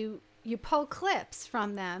images and you pull clips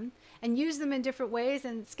from them and use them in different ways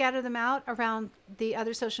and scatter them out around the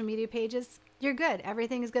other social media pages, you're good.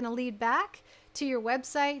 Everything is going to lead back to your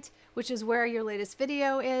website which is where your latest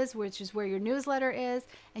video is, which is where your newsletter is,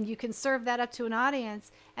 and you can serve that up to an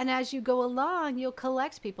audience. And as you go along, you'll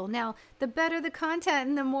collect people. Now, the better the content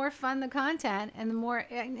and the more fun the content and the more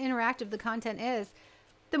interactive the content is,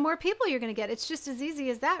 the more people you're going to get. It's just as easy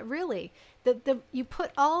as that, really. You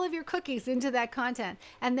put all of your cookies into that content.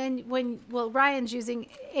 And then Ryan's using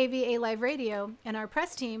AVA Live Radio and our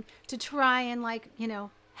press team to try and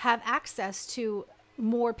have access to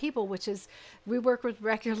more people, which is, we work with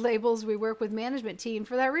record labels, we work with management team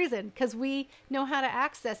for that reason, because we know how to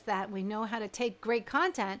access that. We know how to take great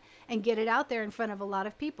content and get it out there in front of a lot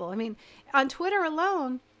of people. I mean, on Twitter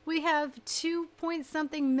alone, we have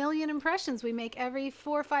 2-point-something million impressions we make every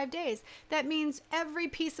 4 or 5 days. That means every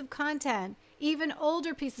piece of content, even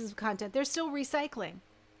older pieces of content, they're still recycling.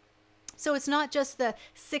 So it's not just the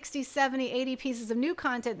 60, 70, 80 pieces of new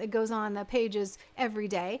content that goes on the pages every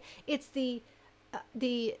day. It's the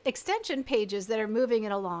extension pages that are moving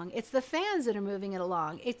it along. It's the fans that are moving it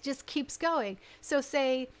along. It just keeps going. So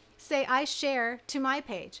say I share to my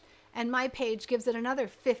page, and my page gives it another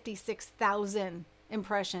 56,000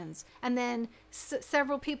 impressions, and then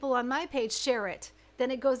several people on my page share it. Then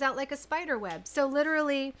it goes out like a spider web. So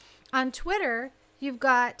literally on Twitter, you've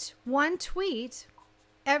got one tweet,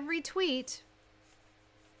 every tweet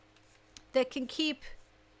that can keep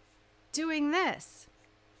doing this.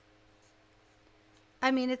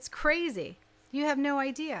 I mean, it's crazy. You have no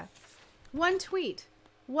idea. One tweet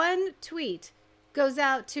goes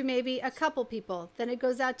out to maybe a couple people, then it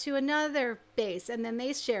goes out to another base, and then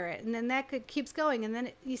they share it, and then that keeps going, and then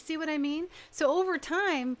you see what I mean? So over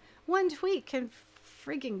time, one tweet can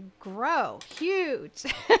freaking grow huge.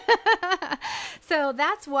 So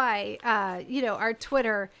that's why our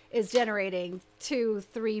Twitter is generating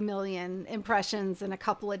 2-3 million impressions in a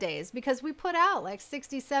couple of days, because we put out like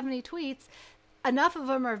 60-70 tweets. Enough of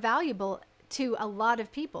them are valuable to a lot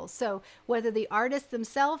of people. So whether the artists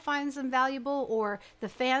themselves finds them valuable, or the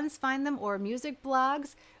fans find them, or music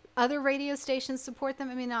blogs, other radio stations support them.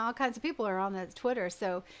 I mean, all kinds of people are on that Twitter.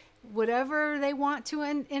 So whatever they want to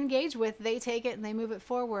engage with, they take it and they move it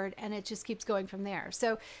forward, and it just keeps going from there.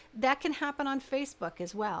 So that can happen on Facebook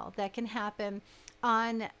as well. That can happen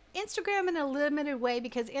on Instagram in a limited way,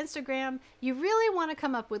 because Instagram, you really want to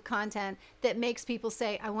come up with content that makes people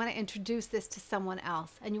say, I want to introduce this to someone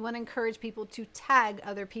else. And you want to encourage people to tag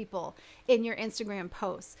other people in your Instagram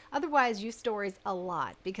posts. Otherwise, use stories a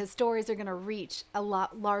lot, because stories are going to reach a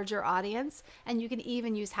lot larger audience. And you can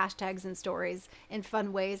even use hashtags in stories in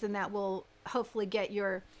fun ways, and that will hopefully get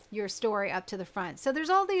your story up to the front. So there's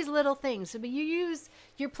all these little things. But you use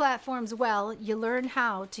your platforms well, you learn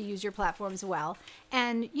how to use your platforms well,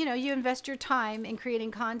 and you invest your time in creating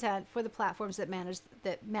content for the platforms that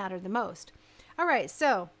matter the most. All right,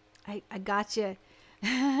 so I got you.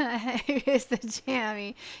 Here's the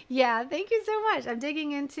jammy. Yeah, thank you so much. I'm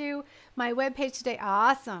digging into my webpage today.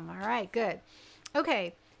 Awesome. All right, good.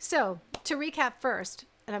 Okay, so to recap first,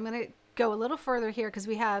 and I'm going to go a little further here because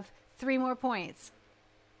we have 3 more points.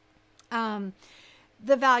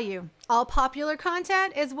 The value. All popular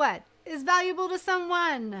content is what? Is valuable to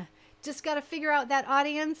someone. Just got to figure out that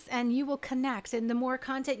audience, and you will connect. And the more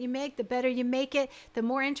content you make, the better you make it, the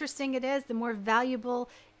more interesting it is, the more valuable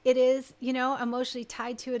it is, emotionally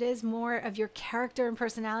tied to it is, more of your character and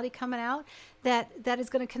personality coming out, that is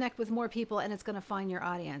going to connect with more people, and it's going to find your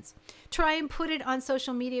audience. Try and put it on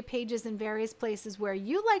social media pages in various places where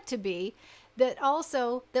you like to be, that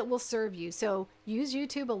will serve you. So use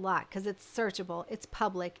YouTube a lot, because it's searchable, it's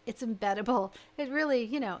public, it's embeddable. It really,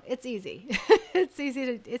 it's easy. It's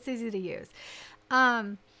easy to use.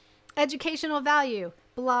 Educational value,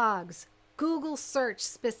 blogs, Google search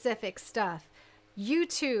specific stuff,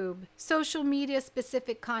 YouTube, social media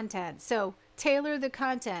specific content. So tailor the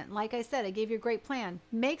content. Like I said, I gave you a great plan.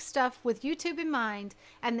 Make stuff with YouTube in mind,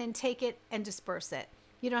 and then take it and disperse it.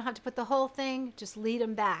 You don't have to put the whole thing, just lead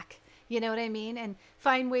them back. You know what I mean? And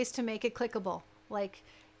find ways to make it clickable. Like,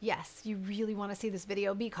 yes, you really want to see this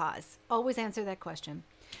video because. Always answer that question.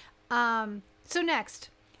 So next,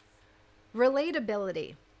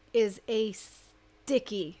 relatability is a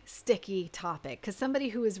sticky topic, because somebody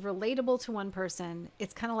who is relatable to one person,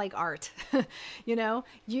 it's kind of like art.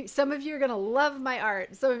 Some of you are going to love my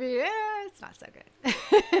art. Some of you, it's not so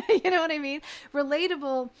good. You know what I mean?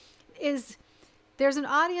 Relatable is, there's an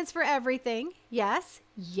audience for everything. Yes,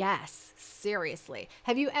 seriously.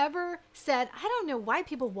 Have you ever said, I don't know why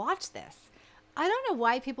people watch this. I don't know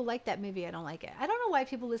why people like that movie. I don't like it. I don't know why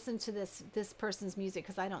people listen to this person's music,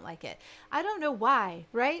 because I don't like it. I don't know why,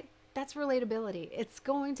 right? That's relatability. It's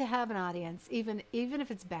going to have an audience. Even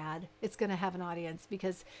if it's bad, it's going to have an audience,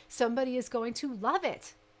 because somebody is going to love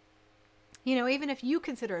it. You know, even if you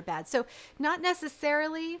consider it bad. So not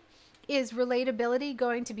necessarily is relatability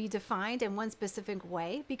going to be defined in one specific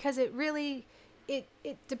way, because it really, it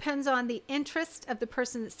depends on the interest of the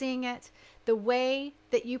person that's seeing it, the way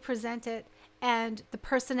that you present it, and the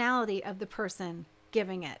personality of the person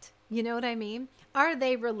giving it. You know what I mean? Are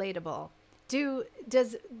they relatable?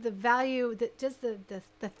 Does the value, does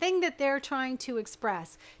the thing that they're trying to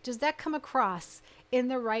express, does that come across in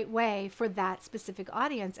the right way for that specific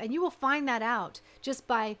audience? And you will find that out just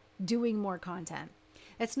by doing more content.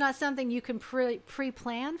 It's not something you can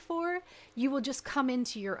pre-plan for. You will just come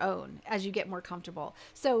into your own as you get more comfortable.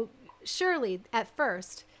 So surely at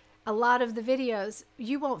first, a lot of the videos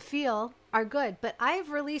you won't feel are good, but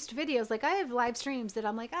I've released videos, like I have live streams that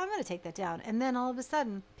I'm like, I'm going to take that down. And then all of a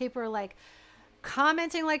sudden people are like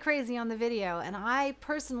commenting like crazy on the video. And I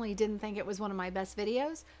personally didn't think it was one of my best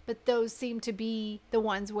videos, but those seem to be the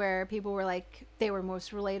ones where people were like, they were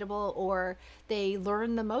most relatable or they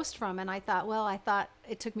learned the most from. And I thought, well, I thought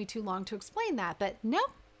it took me too long to explain that, but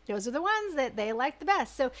nope. Those are the ones that they like the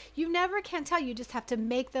best. So you never can tell. You just have to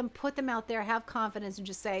make them, put them out there, have confidence, and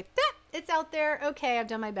just say, ah, it's out there. Okay, I've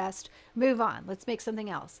done my best. Move on. Let's make something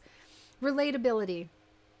else. Relatability.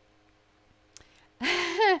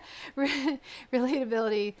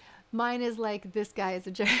 Relatability. Mine is like, this guy is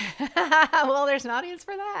a jerk. Well, there's an audience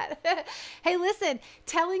for that. Hey, listen,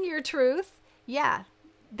 telling your truth. Yeah,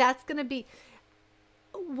 that's going to be...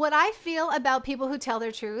 What I feel about people who tell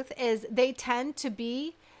their truth is they tend to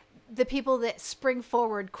be the people that spring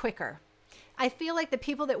forward quicker. I feel like the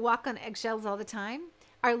people that walk on eggshells all the time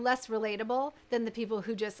are less relatable than the people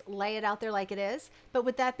who just lay it out there like it is. But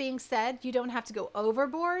with that being said, you don't have to go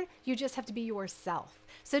overboard. You just have to be yourself.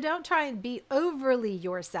 So don't try and be overly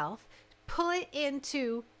yourself. Pull it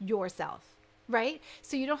into yourself. Right?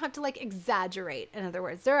 So you don't have to like exaggerate. In other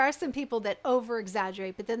words, there are some people that over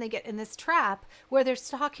exaggerate, but then they get in this trap where they're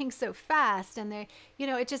talking so fast and they, you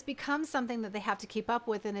know, it just becomes something that they have to keep up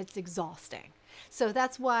with and it's exhausting. So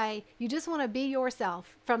that's why you just want to be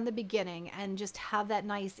yourself from the beginning and just have that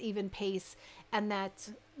nice even pace and that,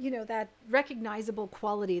 you know, that recognizable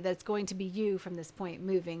quality that's going to be you from this point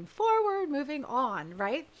moving forward, moving on,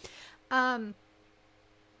 right?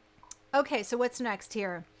 Okay, so what's next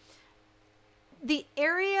here? The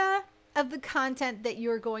area of the content that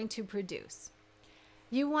you're going to produce.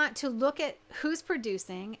 You want to look at who's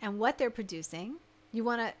producing and what they're producing. You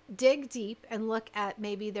want to dig deep and look at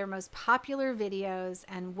maybe their most popular videos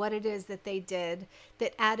and what it is that they did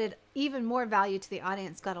that added even more value to the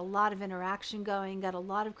audience, got a lot of interaction going, got a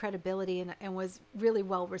lot of credibility, and was really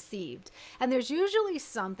well received. And there's usually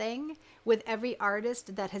something with every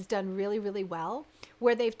artist that has done really, really well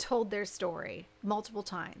where they've told their story multiple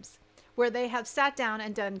times, where they have sat down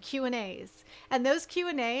and done Q&As. And those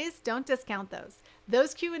Q&As, don't discount those.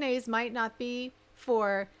 Those Q&As might not be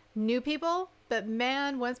for new people, but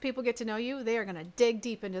man, once people get to know you, they are going to dig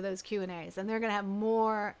deep into those Q&As and they're going to have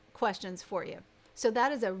more questions for you. So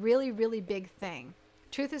that is a really, really big thing.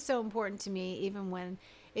 Truth is so important to me, even when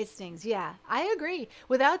it stings. Yeah, I agree.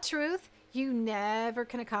 Without truth, you never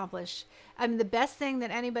can accomplish. I mean, the best thing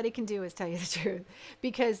that anybody can do is tell you the truth,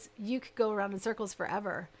 because you could go around in circles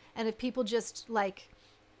forever. And if people just like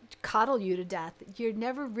coddle you to death, you're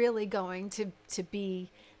never really going to be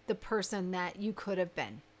the person that you could have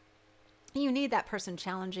been. You need that person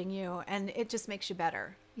challenging you, and it just makes you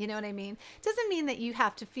better. You know what I mean? It doesn't mean that you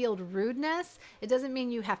have to field rudeness. It doesn't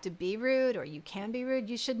mean you have to be rude or you can be rude.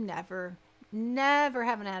 You should never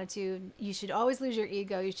have an attitude. You should always lose your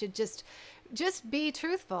ego. You should just be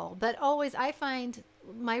truthful. But always, I find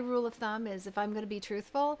my rule of thumb is if I'm going to be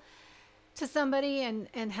truthful to somebody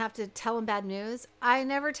and have to tell them bad news, I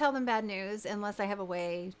never tell them bad news unless I have a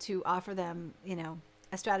way to offer them, you know,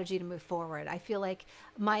 a strategy to move forward. I feel like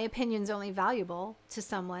my opinion's only valuable to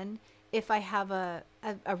someone if I have a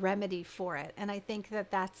remedy for it. And I think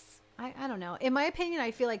that that's, I don't know. In my opinion,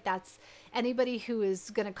 I feel like that's anybody who is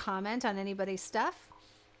going to comment on anybody's stuff.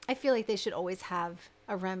 I feel like they should always have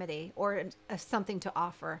a remedy or something to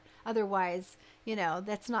offer. Otherwise, you know,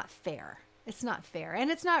 that's not fair. It's not fair.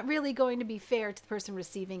 And it's not really going to be fair to the person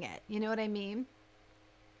receiving it. You know what I mean?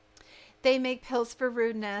 They make pills for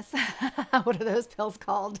rudeness. What are those pills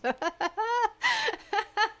called?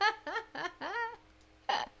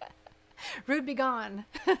 Rude be gone.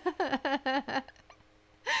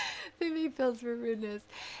 They make pills for rudeness.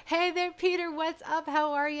 Hey there, Peter. What's up?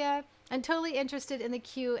 How are you? I'm totally interested in the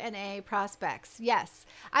Q&A prospects. Yes,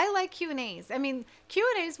 I like Q&As. I mean,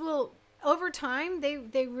 Q&As will, over time,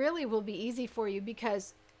 they really will be easy for you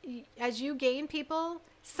because as you gain people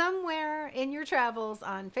somewhere in your travels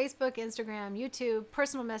on Facebook, Instagram, YouTube,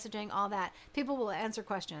 personal messaging, all that, people will answer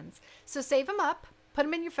questions. So save them up, put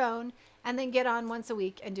them in your phone, and then get on once a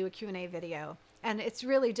week and do a Q&A video. And it's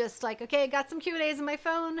really just like, okay, I got some Q&As in my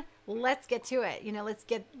phone. Let's get to it. You know, let's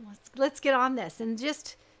get on this. And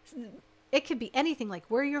just, it could be anything, like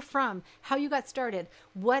where you're from, how you got started,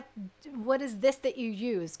 what is this that you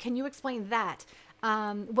use? Can you explain that?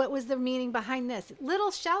 What was the meaning behind this? Little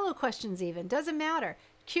shallow questions even, doesn't matter.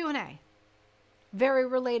 Q&A. Very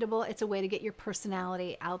relatable. It's a way to get your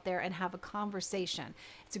personality out there and have a conversation.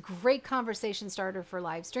 It's a great conversation starter for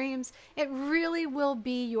live streams. It really will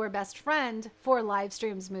be your best friend for live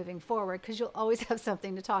streams moving forward, because you'll always have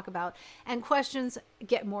something to talk about, and questions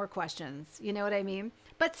get more questions. You know what I mean?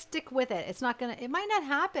 But stick with it. It's not gonna, it might not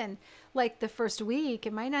happen like the first week.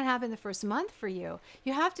 It might not happen the first month for you.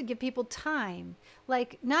 You have to give people time.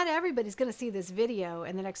 Like, not everybody's gonna see this video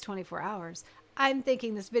in the next 24 hours. I'm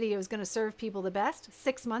thinking this video is going to serve people the best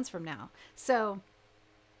 6 months from now. So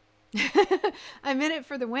I'm in it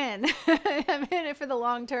for the win. I'm in it for the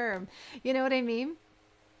long term. You know what I mean?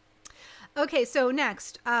 Okay, so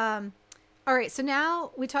next. All right, so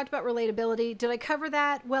now we talked about relatability. Did I cover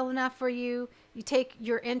that well enough for you? You take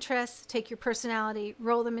your interests, take your personality,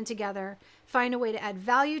 roll them in together, find a way to add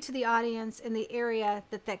value to the audience in the area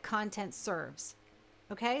that that content serves.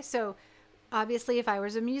 Okay, so obviously if I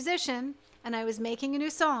was a musician and I was making a new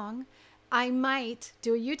song, I might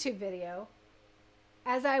do a YouTube video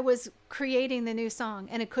as I was creating the new song.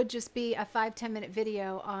 And it could just be a 5-10 minute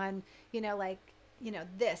video on, you know, like, you know,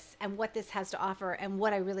 this and what this has to offer and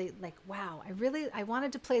what I really like. Wow, I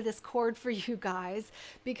wanted to play this chord for you guys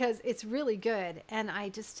because it's really good. And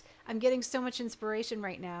I'm getting so much inspiration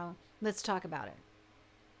right now. Let's talk about it.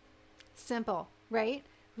 Simple, right?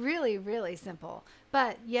 Really, really simple,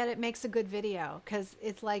 but yet it makes a good video because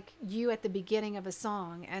it's like you at the beginning of a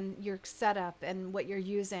song and your setup and what you're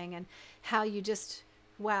using and how you just,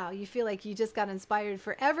 wow, you feel like you just got inspired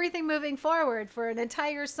for everything moving forward for an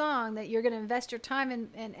entire song that you're going to invest your time and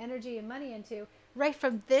energy and money into right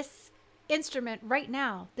from this instrument right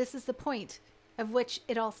now. This is the point of which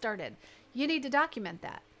it all started. You need to document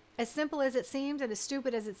that. As simple as it seems and as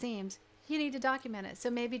stupid as it seems, you need to document it. So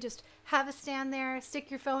maybe just have a stand there, stick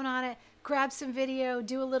your phone on it, grab some video,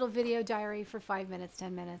 do a little video diary for 5 minutes,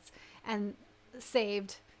 10 minutes, and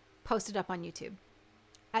saved, post it up on YouTube.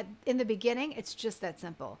 In the beginning, it's just that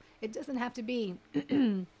simple. It doesn't have to be,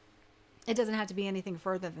 it doesn't have to be anything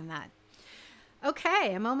further than that.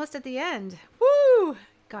 Okay, I'm almost at the end. Woo!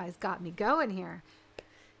 Guys got me going here.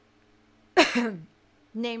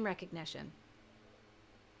 Name recognition.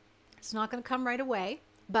 It's not going to come right away.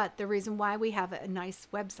 But the reason why we have a nice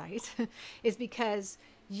website is because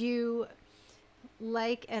you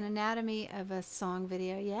like an anatomy of a song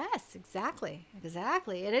video. Yes, exactly.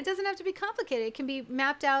 Exactly. And it doesn't have to be complicated. It can be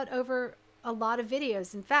mapped out over a lot of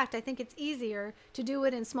videos. In fact, I think it's easier to do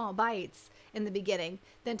it in small bites in the beginning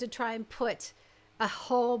than to try and put a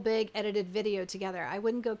whole big edited video together. I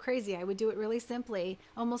wouldn't go crazy. I would do it really simply,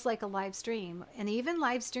 almost like a live stream, and even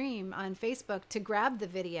live stream on Facebook to grab the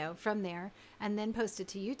video from there and then post it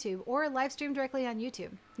to YouTube, or live stream directly on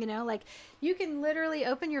YouTube. You know, like you can literally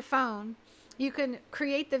open your phone, you can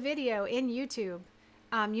create the video in YouTube.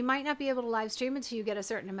 You might not be able to live stream until you get a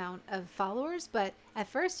certain amount of followers, but at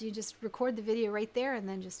first you just record the video right there and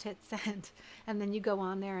then just hit send. And then you go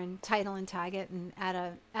on there and title and tag it and add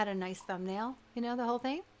a nice thumbnail, you know, the whole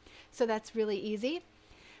thing. So that's really easy.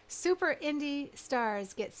 Super indie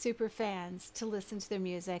stars get super fans to listen to their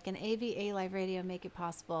music, and AVA Live Radio make it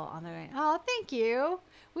possible on their own. Oh, thank you.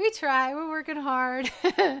 We try. We're working hard.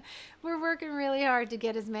 We're working really hard to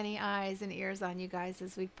get as many eyes and ears on you guys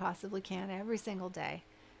as we possibly can every single day.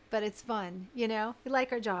 But it's fun, you know? We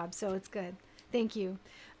like our job, so it's good. Thank you.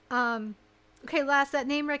 Okay, last, that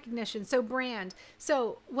name recognition. So brand.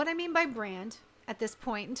 So what I mean by brand at this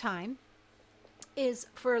point in time is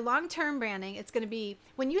for long-term branding, it's going to be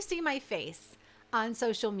when you see my face on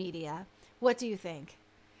social media, what do you think?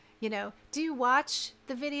 You know, do you watch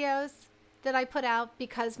the videos that I put out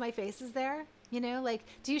because my face is there? You know, like,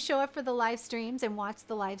 do you show up for the live streams and watch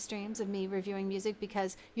the live streams of me reviewing music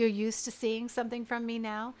because you're used to seeing something from me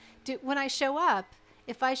now? When I show up,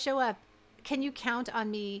 if I show up, can you count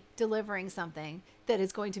on me delivering something that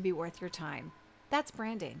is going to be worth your time? That's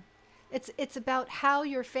branding. It's about how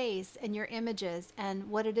your face and your images and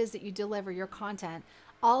what it is that you deliver, your content,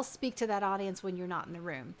 all speak to that audience when you're not in the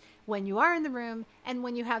room, when you are in the room, and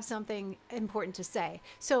when you have something important to say.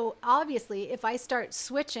 So obviously, if I start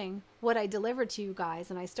switching what I deliver to you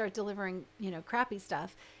guys and I start delivering, you know, crappy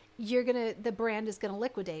stuff, the brand is gonna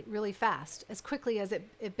liquidate really fast, as quickly as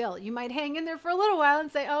it built. You might hang in there for a little while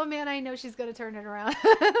and say, oh man, I know she's gonna turn it around.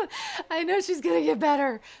 I know she's gonna get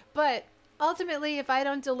better. But ultimately, if I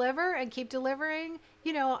don't deliver and keep delivering,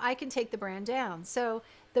 I can take the brand down. So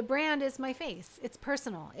the brand is my face. It's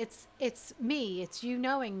personal. It's me. It's you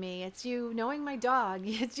knowing me. It's you knowing my dog.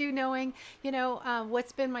 It's you knowing,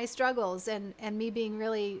 what's been my struggles, and me being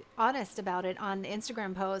really honest about it on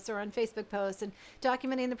Instagram posts or on Facebook posts, and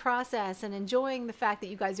documenting the process and enjoying the fact that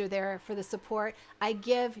you guys are there for the support. I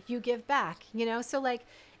give, you give back, so like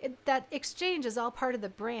that exchange is all part of the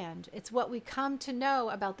brand. It's what we come to know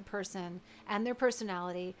about the person and their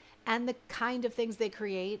personality and the kind of things they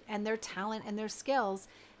create and their talent and their skills.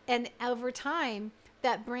 And over time,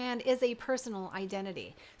 that brand is a personal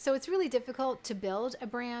identity. So it's really difficult to build a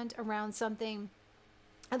brand around something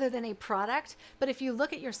other than a product. But if you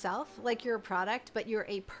look at yourself like you're a product, but you're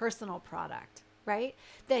a personal product, right?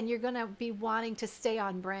 Then you're going to be wanting to stay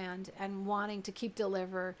on brand and wanting to keep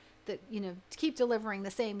keep delivering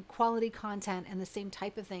the same quality content and the same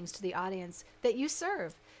type of things to the audience that you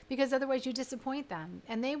serve, because otherwise you disappoint them.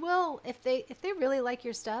 And they will, if they really like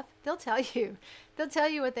your stuff, they'll tell you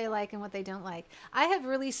what they like and what they don't like. I have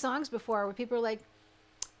released songs before where people are like,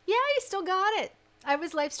 yeah, you still got it. I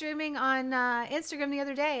was live streaming on Instagram the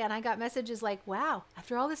other day, and I got messages like, wow,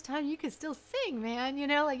 after all this time, you can still sing, man.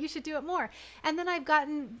 Like you should do it more. And then I've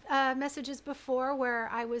gotten messages before where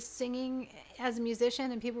I was singing as a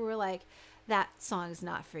musician, and people were like, that song is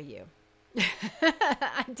not for you.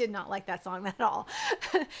 I did not like that song at all.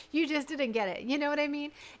 You just didn't get it. You know what I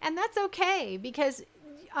mean? And that's okay, because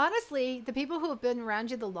honestly, the people who have been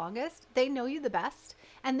around you the longest, they know you the best,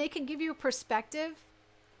 and they can give you a perspective,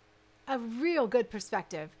 a real good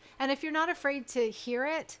perspective. And if you're not afraid to hear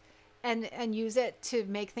it and use it to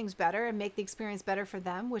make things better and make the experience better for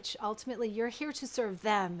them, which ultimately you're here to serve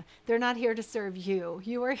them. They're not here to serve you.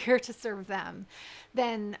 You are here to serve them.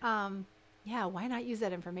 Then, yeah, why not use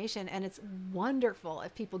that information? And it's wonderful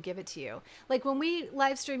if people give it to you. Like when we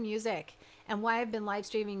live stream music, and why I've been live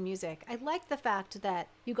streaming music, I like the fact that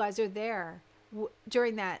you guys are there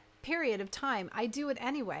during that period of time. I do it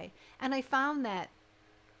anyway. And I found that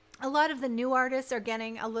a lot of the new artists are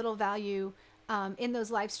getting a little value in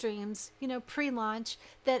those live streams, pre-launch,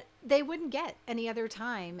 that they wouldn't get any other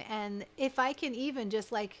time. And if I can even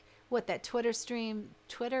just like that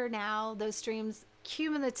Twitter now, those streams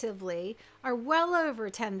cumulatively are well over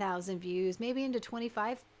 10,000 views, maybe into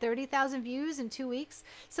 25, 30,000 views in 2 weeks.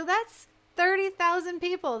 So that's 30,000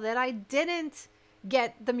 people that I didn't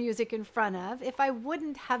get the music in front of if I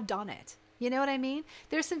wouldn't have done it. You know what I mean?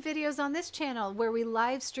 There's some videos on this channel where we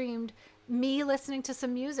live streamed me listening to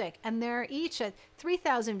some music, and they're each at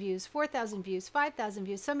 3,000 views, 4,000 views, 5,000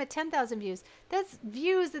 views, some at 10,000 views. That's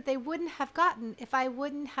views that they wouldn't have gotten if I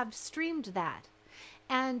wouldn't have streamed that.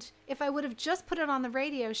 And if I would have just put it on the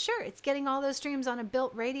radio, sure, it's getting all those streams on a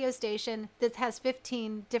built radio station that has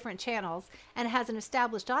 15 different channels and has an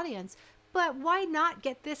established audience. But why not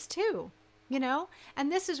get this too?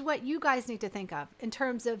 And this is what you guys need to think of in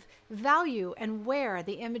terms of value and where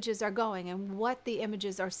the images are going and what the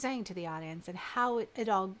images are saying to the audience and how it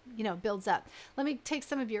all, builds up. Let me take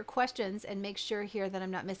some of your questions and make sure here that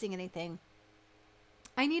I'm not missing anything.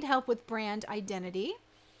 I need help with brand identity.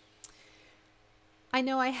 I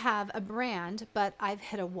know I have a brand, but I've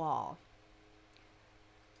hit a wall.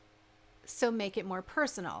 So make it more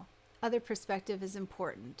personal. Other perspective is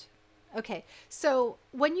important. Okay, so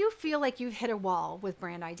when you feel like you've hit a wall with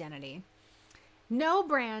brand identity, no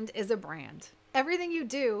brand is a brand. Everything you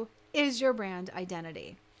do is your brand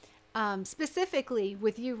identity. Specifically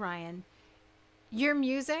with you, Ryan, your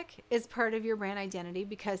music is part of your brand identity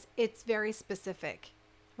because it's very specific,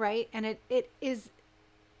 right? And it's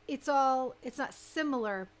not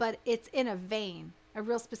similar, but it's in a vein, a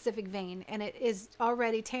real specific vein, and it is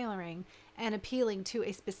already tailoring and appealing to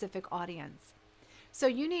a specific audience. So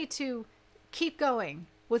you need to keep going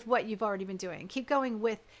with what you've already been doing. Keep going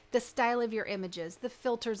with the style of your images, the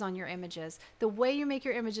filters on your images, the way you make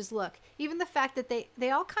your images look, even the fact that they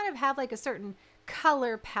all kind of have like a certain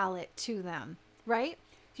color palette to them, right?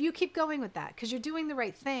 You keep going with that because you're doing the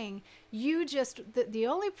right thing. You just, the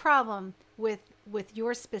only problem with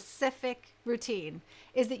your specific routine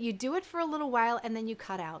is that you do it for a little while and then you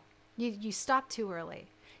cut out. You stop too early.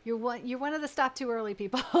 You're one of the stop too early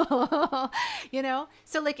people,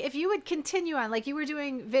 So like if you would continue on, like you were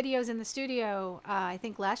doing videos in the studio, I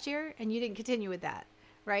think last year, and you didn't continue with that,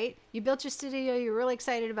 right? You built your studio, you were really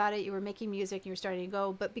excited about it, you were making music, you were starting to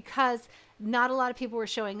go, but because not a lot of people were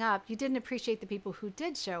showing up, you didn't appreciate the people who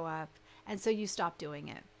did show up, and so you stopped doing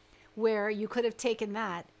it. Where you could have taken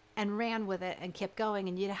that and ran with it and kept going,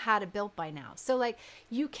 and you'd had it built by now. So like,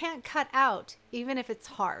 you can't cut out, even if it's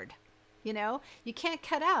hard, you know, you can't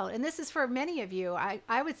cut out. And this is for many of you.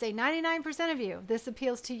 I would say 99% of you, this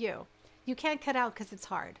appeals to you. You can't cut out because it's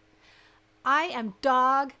hard. I am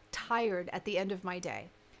dog tired at the end of my day.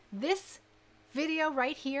 This video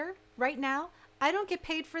right here, right now, I don't get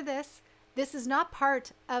paid for this. This is not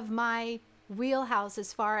part of my wheelhouse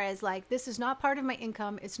as far as like, this is not part of my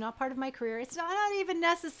income. It's not part of my career. It's not even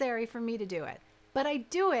necessary for me to do it. But I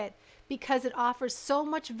do it because it offers so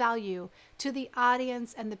much value to the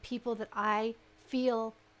audience and the people that I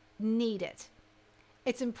feel need it.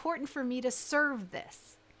 It's important for me to serve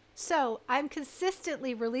this. So I'm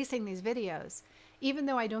consistently releasing these videos, even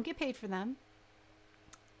though I don't get paid for them.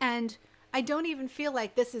 And I don't even feel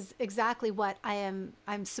like this is exactly what I'm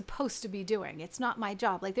supposed to be doing. It's not my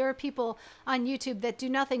job. Like, there are people on YouTube that do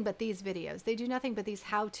nothing but these videos. They do nothing but these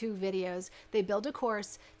how-to videos. They build a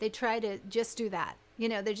course. They try to just do that. You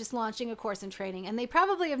know, they're just launching a course and training, and they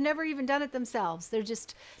probably have never even done it themselves. They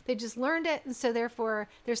just learned it, and so therefore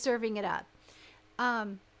they're serving it up.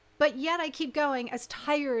 But yet I keep going as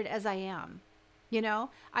tired as I am. You know,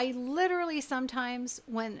 I literally sometimes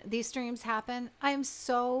when these streams happen, I am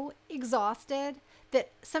so exhausted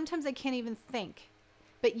that sometimes I can't even think.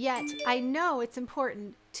 But yet I know it's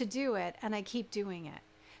important to do it, and I keep doing it.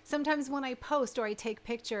 Sometimes when I post or I take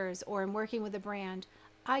pictures or I'm working with a brand,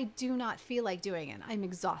 I do not feel like doing it. I'm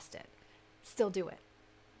exhausted. Still do it.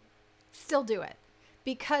 Still do it.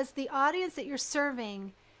 Because the audience that you're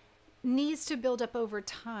serving needs to build up over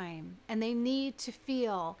time, and they need to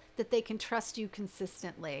feel that they can trust you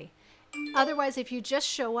consistently. Otherwise, if you just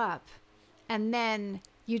show up and then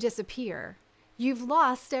you disappear, you've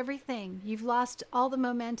lost everything. You've lost all the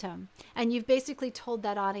momentum, and you've basically told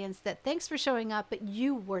that audience that thanks for showing up, but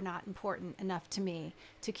you were not important enough to me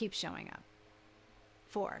to keep showing up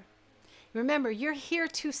for. Remember, you're here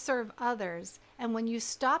to serve others, and when you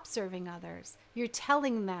stop serving others, you're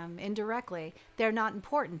telling them indirectly they're not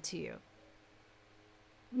important to you.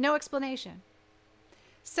 No explanation.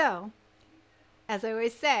 So, as I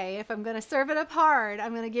always say, if I'm going to serve it up hard,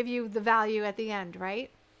 I'm going to give you the value at the end, right?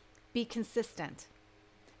 Be consistent.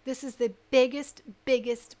 This is the biggest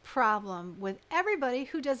problem with everybody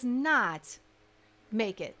who does not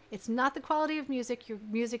make it. It's not the quality of music. Your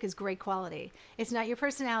music is great quality. It's not your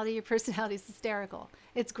personality. Your personality is hysterical.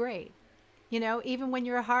 It's great. You know, even when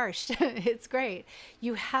you're harsh, it's great.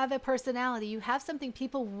 You have a personality. You have something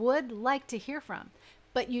people would like to hear from,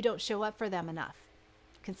 but you don't show up for them enough.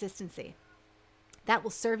 Consistency. That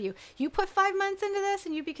will serve you. You put 5 months into this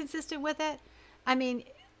and you be consistent with it. I mean,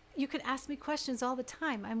 you can ask me questions all the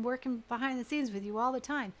time. I'm working behind the scenes with you all the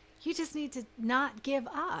time. You just need to not give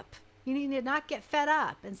up. You need to not get fed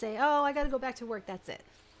up and say, oh, I got to go back to work. That's it.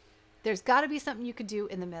 There's got to be something you could do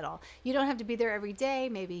in the middle. You don't have to be there every day.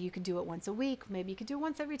 Maybe you could do it once a week. Maybe you could do it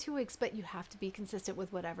once every 2 weeks, but you have to be consistent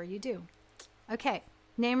with whatever you do. Okay.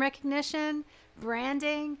 Name recognition,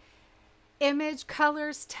 branding, image,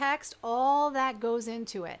 colors, text, all that goes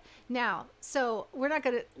into it. Now, so we're not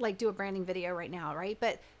going to like do a branding video right now, right?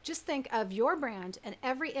 But just think of your brand, and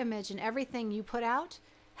every image and everything you put out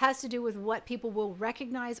has to do with what people will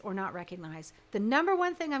recognize or not recognize. The number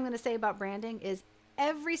one thing I'm going to say about branding is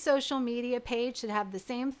every social media page should have the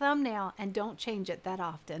same thumbnail, and don't change it that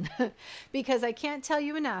often. Because I can't tell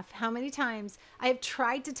you enough how many times I have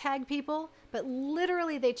tried to tag people, but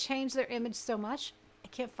literally they change their image so much, I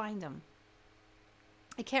can't find them.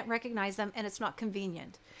 I can't recognize them, and it's not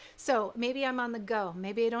convenient. So maybe I'm on the go.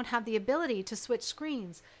 Maybe I don't have the ability to switch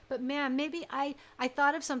screens. But man, maybe I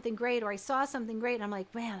thought of something great, or I saw something great, and I'm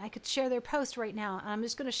like, man, I could share their post right now, and I'm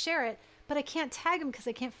just going to share it, but I can't tag them because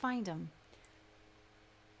I can't find them.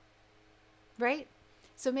 Right?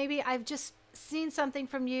 So maybe I've just seen something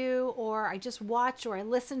from you, or I just watched or I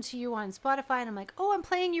listened to you on Spotify, and I'm like, oh, I'm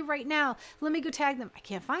playing you right now. Let me go tag them. I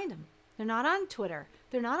can't find them. They're not on Twitter.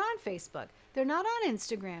 They're not on Facebook. They're not on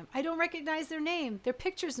Instagram. I don't recognize their name. Their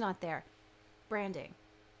picture's not there. Branding.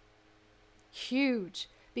 Huge.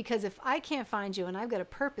 Because if I can't find you and I've got a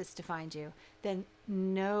purpose to find you, then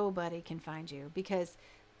nobody can find you, because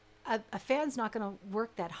a fan's not going to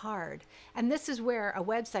work that hard. And this is where a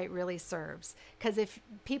website really serves. Because if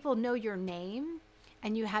people know your name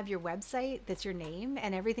and you have your website that's your name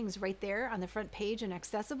and everything's right there on the front page and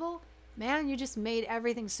accessible, man, you just made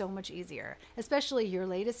everything so much easier, especially your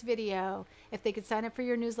latest video. If they could sign up for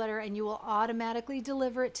your newsletter and you will automatically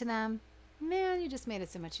deliver it to them, man, you just made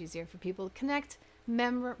it so much easier for people to connect,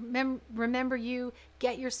 remember you,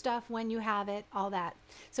 get your stuff when you have it, all that.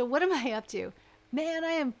 So what am I up to? Man,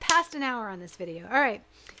 I am past an hour on this video. All right.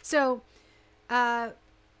 So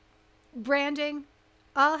branding,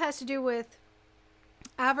 all has to do with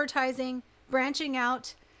advertising, branching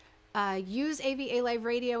out. Use AVA Live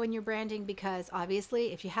Radio in your branding, because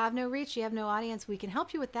obviously if you have no reach, you have no audience, we can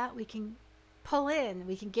help you with that. We can pull in,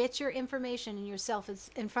 we can get your information and yourself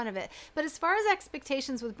in front of it. But as far as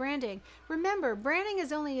expectations with branding, remember, branding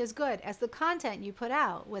is only as good as the content you put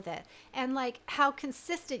out with it, and like how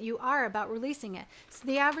consistent you are about releasing it. So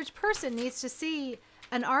the average person needs to see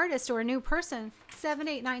an artist or a new person 7,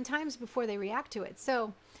 8, 9 times before they react to it.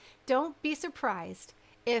 So don't be surprised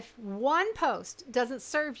if one post doesn't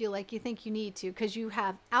serve you like you think you need to, because you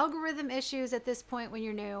have algorithm issues at this point when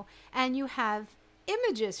you're new, and you have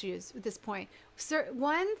image issues at this point. So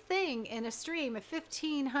one thing in a stream of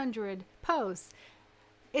 1,500 posts,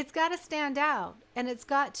 it's got to stand out, and it's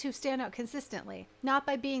got to stand out consistently, not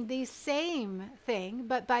by being the same thing,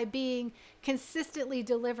 but by being consistently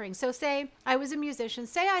delivering. So say I was a musician,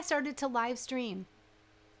 say I started to live stream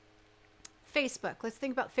Facebook. Let's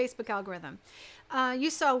think about Facebook algorithm. You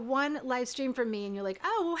saw one live stream from me and you're like,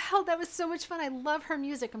 oh, wow, that was so much fun. I love her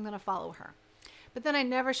music. I'm going to follow her. But then I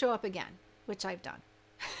never show up again, which I've done.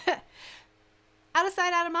 Out of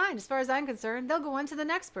sight, out of mind. As far as I'm concerned, they'll go on to the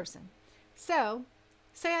next person. So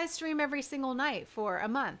say I stream every single night for a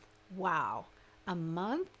month. Wow. A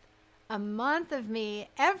month? A month of me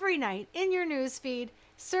every night in your newsfeed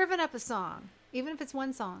serving up a song, even if it's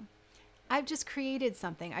one song. I've just created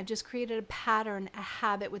something. I've just created a pattern, a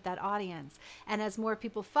habit with that audience. And as more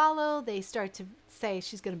people follow, they start to say,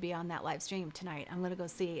 she's going to be on that live stream tonight. I'm going to go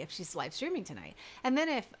see if she's live streaming tonight. And then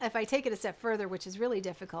if I take it a step further, which is really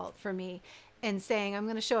difficult for me, and saying I'm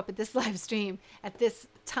going to show up at this live stream at this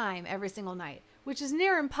time every single night, which is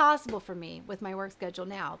near impossible for me with my work schedule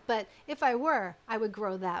now. But if I were, I would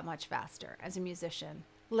grow that much faster as a musician,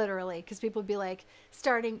 literally, because people would be like,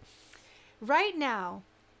 starting right now,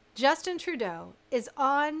 Justin Trudeau is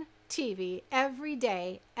on TV every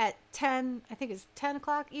day at 10, I think it's 10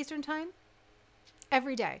 o'clock Eastern time,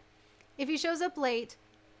 every day. If he shows up late,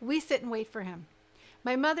 we sit and wait for him.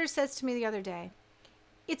 My mother says to me the other day,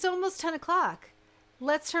 it's almost 10 o'clock.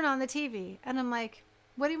 Let's turn on the TV. And I'm like,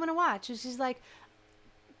 what do you want to watch? And she's like,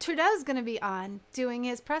 Trudeau's going to be on doing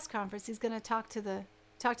his press conference. He's going to talk to the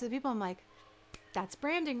people. I'm like, that's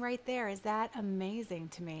branding right there. Is that amazing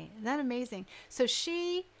to me? Isn't that amazing? So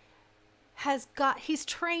he's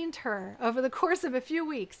trained her over the course of a few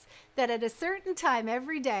weeks that at a certain time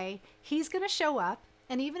every day, he's going to show up.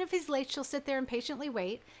 And even if he's late, she'll sit there and patiently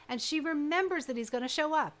wait. And she remembers that he's going to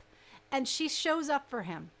show up. And she shows up for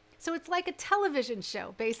him. So it's like a television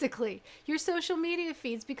show, basically. Your social media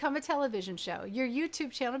feeds become a television show. Your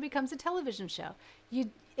YouTube channel becomes a television show.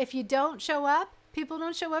 If you don't show up, people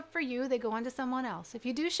don't show up for you. They go on to someone else. If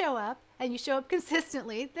you do show up and you show up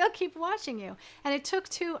consistently, they'll keep watching you. And it took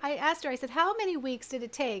I asked her, I said, how many weeks did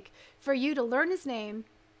it take for you to learn his name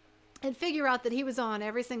and figure out that he was on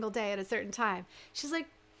every single day at a certain time? She's like,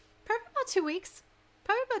 probably about 2 weeks.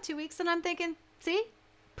 Probably about 2 weeks. And I'm thinking, see,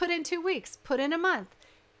 put in 2 weeks, put in a month.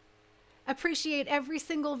 Appreciate every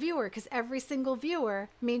single viewer, because every single viewer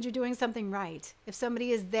means you're doing something right. If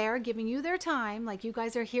somebody is there giving you their time, like you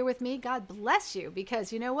guys are here with me, God bless you,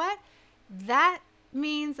 because you know what? That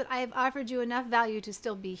means that I have offered you enough value to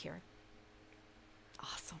still be here.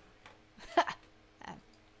 Awesome.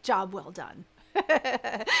 Job well done.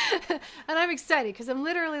 And I'm excited because I'm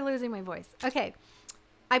literally losing my voice. Okay.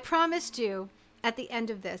 I promised you at the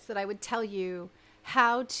end of this that I would tell you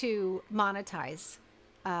how to monetize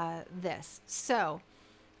this. So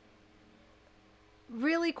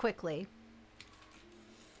really quickly,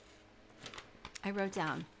 I wrote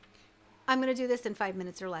down, I'm going to do this in 5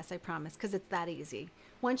 minutes or less, I promise, because it's that easy.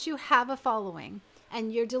 Once you have a following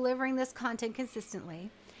and you're delivering this content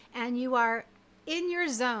consistently and you are in your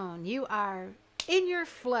zone, you are in your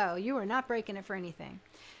flow, you are not breaking it for anything,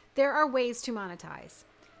 there are ways to monetize.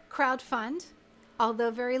 Crowdfund,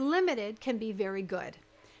 although very limited, can be very good.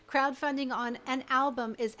 Crowdfunding on an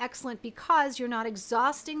album is excellent because you're not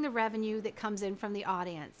exhausting the revenue that comes in from the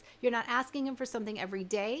audience. You're not asking them for something every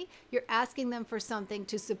day. You're asking them for something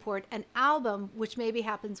to support an album, which maybe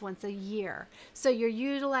happens once a year. So you're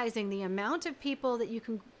utilizing the amount of people that you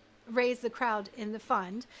can raise the crowd in the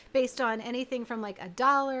fund based on anything from like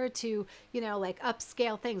 $1 to, you know, like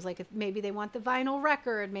upscale things. Like if maybe they want the vinyl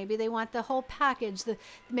record, maybe they want the whole package,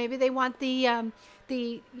 maybe they want the,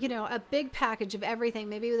 you know, a big package of everything.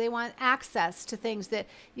 Maybe they want access to things that,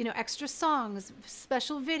 you know, extra songs,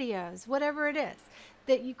 special videos, whatever it is.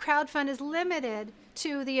 That you crowdfund is limited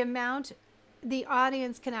to the amount the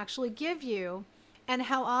audience can actually give you and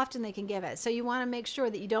how often they can give it. So you want to make sure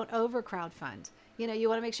that you don't over crowdfund. You know, you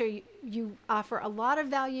want to make sure you offer a lot of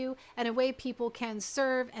value and a way people can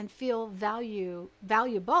serve and feel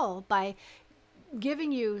valuable by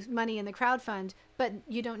giving you money in the crowd fund, but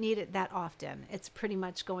you don't need it that often. It's pretty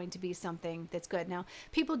much going to be something that's good. Now,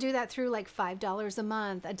 people do that through like $5 a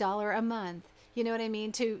month, $1 a month. You know what I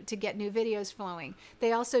mean? To get new videos flowing.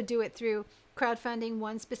 They also do it through crowdfunding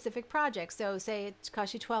one specific project. So say it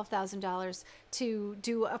costs you $12,000 to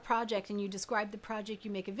do a project, and you describe the project,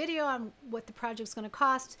 you make a video on what the project's going to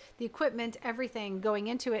cost, the equipment, everything going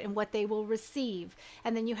into it, and what they will receive.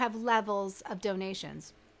 And then you have levels of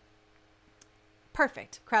donations.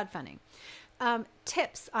 Perfect crowdfunding.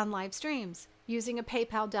 Tips on live streams. Using a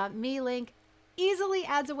paypal.me link easily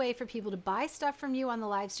adds a way for people to buy stuff from you on the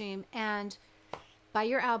live stream and buy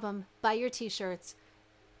your album, buy your t-shirts,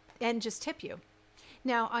 and just tip you.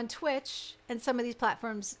 Now on Twitch and some of these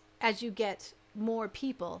platforms, as you get more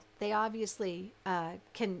people, they obviously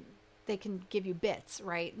can give you bits,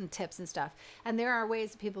 right, and tips and stuff. And there are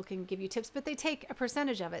ways that people can give you tips, but they take a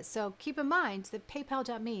percentage of it. So keep in mind that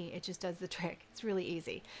paypal.me, it just does the trick. It's really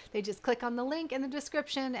easy. They just click on the link in the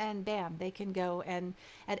description and bam, they can go, and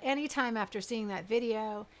at any time after seeing that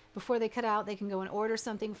video, before they cut out, they can go and order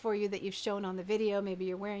something for you that you've shown on the video. Maybe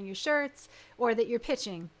you're wearing your shirts, or that you're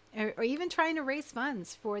pitching, or even trying to raise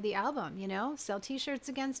funds for the album, you know, sell t-shirts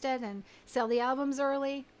against it and sell the albums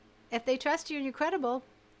early. If they trust you and you're credible,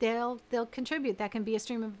 they'll contribute. That can be a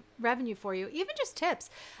stream of revenue for you. Even just tips.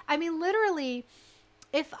 I mean, literally,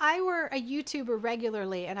 if I were a YouTuber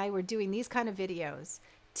regularly and I were doing these kind of videos,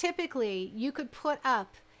 typically you could put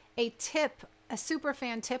up a tip, a super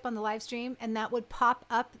fan tip on the live stream, and that would pop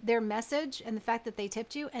up their message and the fact that they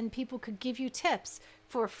tipped you, and people could give you tips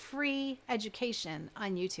for free education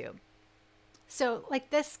on YouTube. So like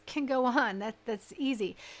this can go on. That's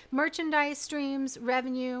easy. Merchandise streams,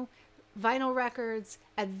 revenue, vinyl records,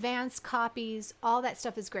 advanced copies, all that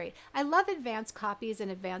stuff is great. I love advanced copies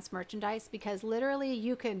and advanced merchandise because literally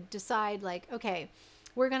you can decide like, okay,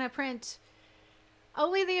 we're going to print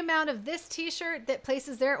only the amount of this t-shirt that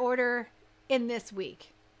places their order in this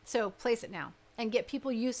week. So place it now and get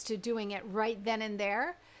people used to doing it right then and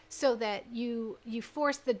there, so that you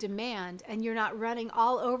force the demand and you're not running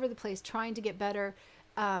all over the place trying to get better,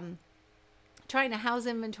 trying to house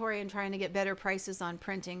inventory and trying to get better prices on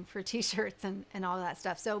printing for t-shirts and all that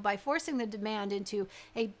stuff. So by forcing the demand into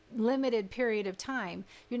a limited period of time,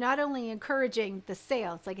 you're not only encouraging the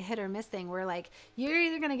sale, it's like a hit or miss thing where like, you're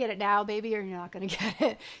either going to get it now, baby, or you're not going to get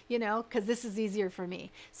it, you know, because this is easier for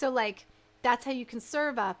me. So like, that's how you can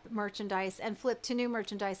serve up merchandise and flip to new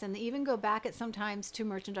merchandise, and even go back at sometimes to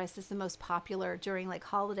merchandise that's the most popular during like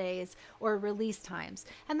holidays or release times.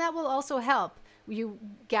 And that will also help you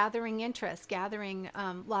gathering interest, gathering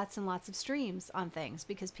lots and lots of streams on things,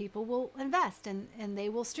 because people will invest and they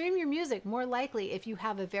will stream your music more likely if you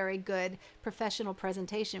have a very good professional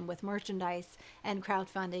presentation with merchandise and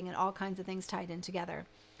crowdfunding and all kinds of things tied in together.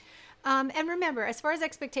 And remember, as far as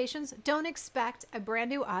expectations, don't expect a brand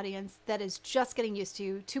new audience that is just getting used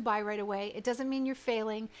to buy right away. It doesn't mean you're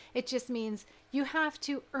failing. It just means you have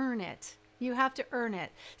to earn it. You have to earn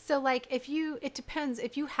it. So like it depends.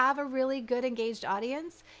 If you have a really good engaged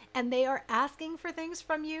audience and they are asking for things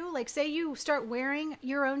from you, like say you start wearing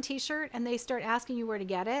your own t-shirt and they start asking you where to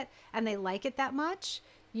get it and they like it that much,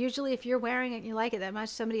 usually if you're wearing it and you like it that much,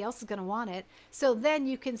 somebody else is going to want it. So then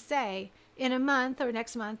you can say, in a month or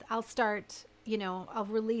next month, I'll start, you know, I'll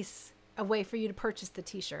release a way for you to purchase the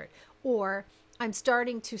t-shirt, or I'm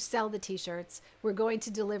starting to sell the t-shirts. We're going to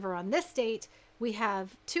deliver on this date. We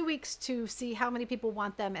have 2 weeks to see how many people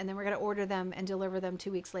want them, and then we're going to order them and deliver them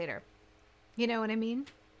 2 weeks later. You know what I mean?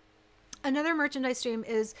 Another merchandise stream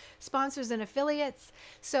is sponsors and affiliates.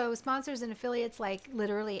 So sponsors and affiliates, like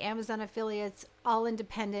literally Amazon affiliates, all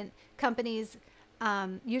independent companies,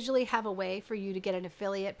 usually have a way for you to get an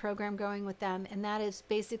affiliate program going with them. And that is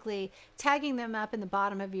basically tagging them up in the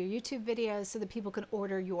bottom of your YouTube videos so that people can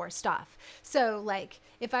order your stuff. So like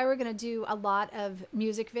if I were going to do a lot of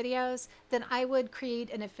music videos, then I would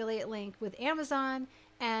create an affiliate link with Amazon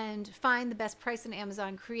and find the best price on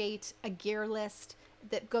Amazon, create a gear list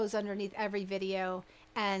that goes underneath every video.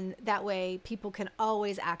 And that way people can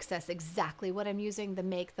always access exactly what I'm using, the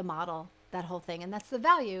make, the model, that whole thing. And that's the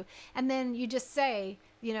value. And then you just say,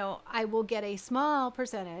 you know, I will get a small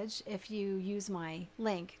percentage if you use my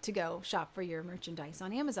link to go shop for your merchandise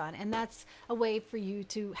on Amazon. And that's a way for you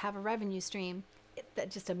to have a revenue stream,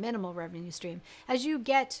 just a minimal revenue stream. As you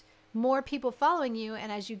get more people following you and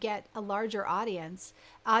as you get a larger audience,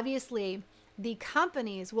 obviously the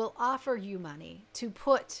companies will offer you money to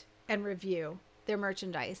put and review their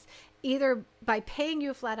merchandise, either by paying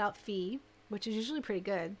you a flat out fee, which is usually pretty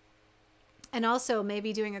good, And also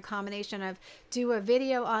maybe doing a combination of do a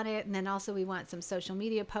video on it, and then also we want some social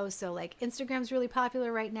media posts. So like Instagram's really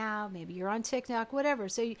popular right now. Maybe you're on TikTok, whatever.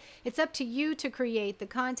 So it's up to you to create the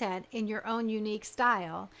content in your own unique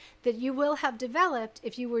style that you will have developed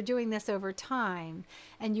if you were doing this over time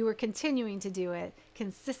and you were continuing to do it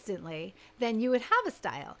consistently. Then you would have a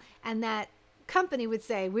style, and that company would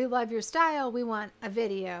say, we love your style. We want a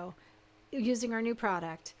video using our new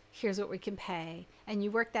product. Here's what we can pay. And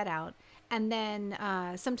you work that out. And then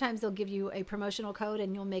sometimes they'll give you a promotional code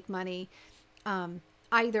and you'll make money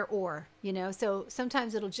either or, you know. So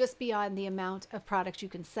sometimes it'll just be on the amount of product you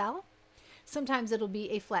can sell. Sometimes it'll be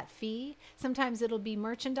a flat fee. Sometimes it'll be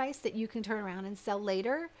merchandise that you can turn around and sell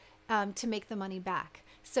later to make the money back.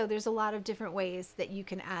 So there's a lot of different ways that you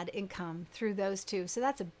can add income through those two. So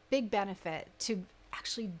that's a big benefit to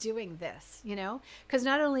actually doing this, you know, because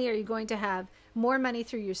not only are you going to have more money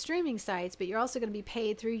through your streaming sites, but you're also going to be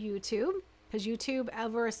paid through YouTube, because YouTube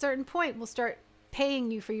over a certain point will start paying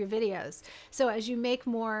you for your videos. So as you make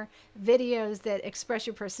more videos that express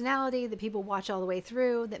your personality, that people watch all the way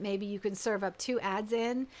through, that maybe you can serve up 2 ads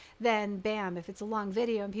in, then bam, if it's a long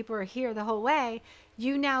video and people are here the whole way,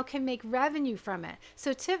 you now can make revenue from it.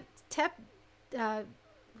 So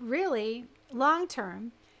really long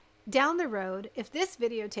term, down the road, if this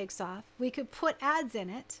video takes off, we could put ads in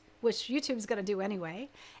it, which YouTube's going to do anyway,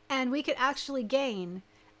 and we could actually gain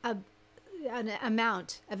an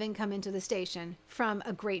amount of income into the station from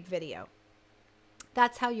a great video.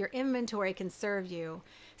 That's how your inventory can serve you.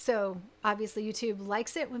 So obviously YouTube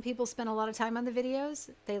likes it when people spend a lot of time on the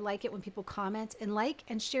videos. They like it when people comment and like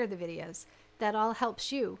and share the videos. That all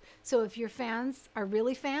helps you. So if your fans are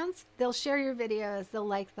really fans, they'll share your videos, they'll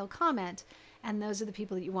like, they'll comment. And those are the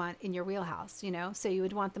people that you want in your wheelhouse, you know, so you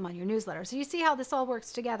would want them on your newsletter. So you see how this all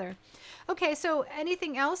works together. Okay, so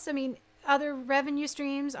anything else? I mean, other revenue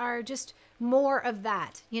streams are just more of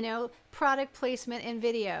that, you know, product placement in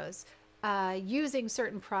videos, using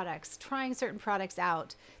certain products, trying certain products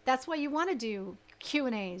out. That's why you want to do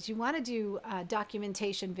Q&As. You want to do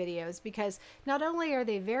documentation videos, because not only are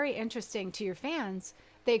they very interesting to your fans,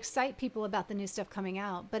 they excite people about the new stuff coming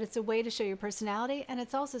out, but it's a way to show your personality, and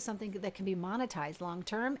it's also something that can be monetized long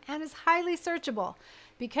term and is highly searchable,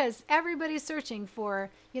 because everybody's searching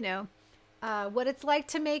for, you know, what it's like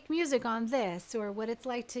to make music on this, or what it's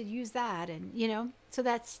like to use that, and you know, so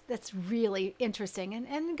that's really interesting and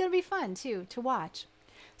going to be fun too to watch.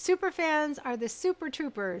 Super fans are the super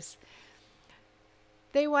troopers.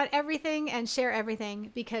 They want everything and share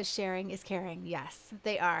everything, because sharing is caring. Yes,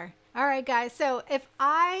 they are. All right, guys. So if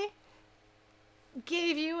I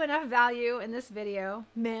gave you enough value in this video,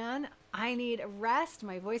 man, I need a rest.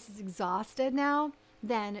 My voice is exhausted now.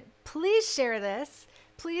 Then please share this.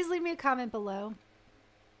 Please leave me a comment below.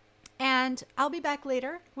 And I'll be back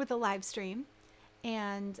later with a live stream.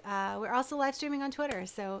 And we're also live streaming on Twitter.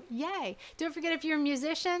 So yay. Don't forget, if you're a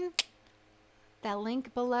musician, that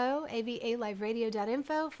link below,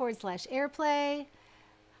 avaliveradio.info/airplay.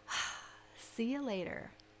 See you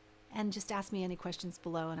later. And just ask me any questions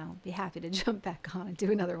below, and I'll be happy to jump back on and do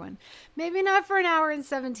another one. Maybe not for 1 hour and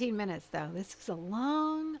 17 minutes, though. This was a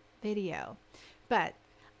long video. But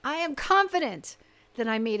I am confident that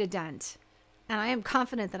I made a dent. And I am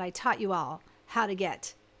confident that I taught you all how to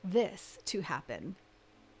get this to happen.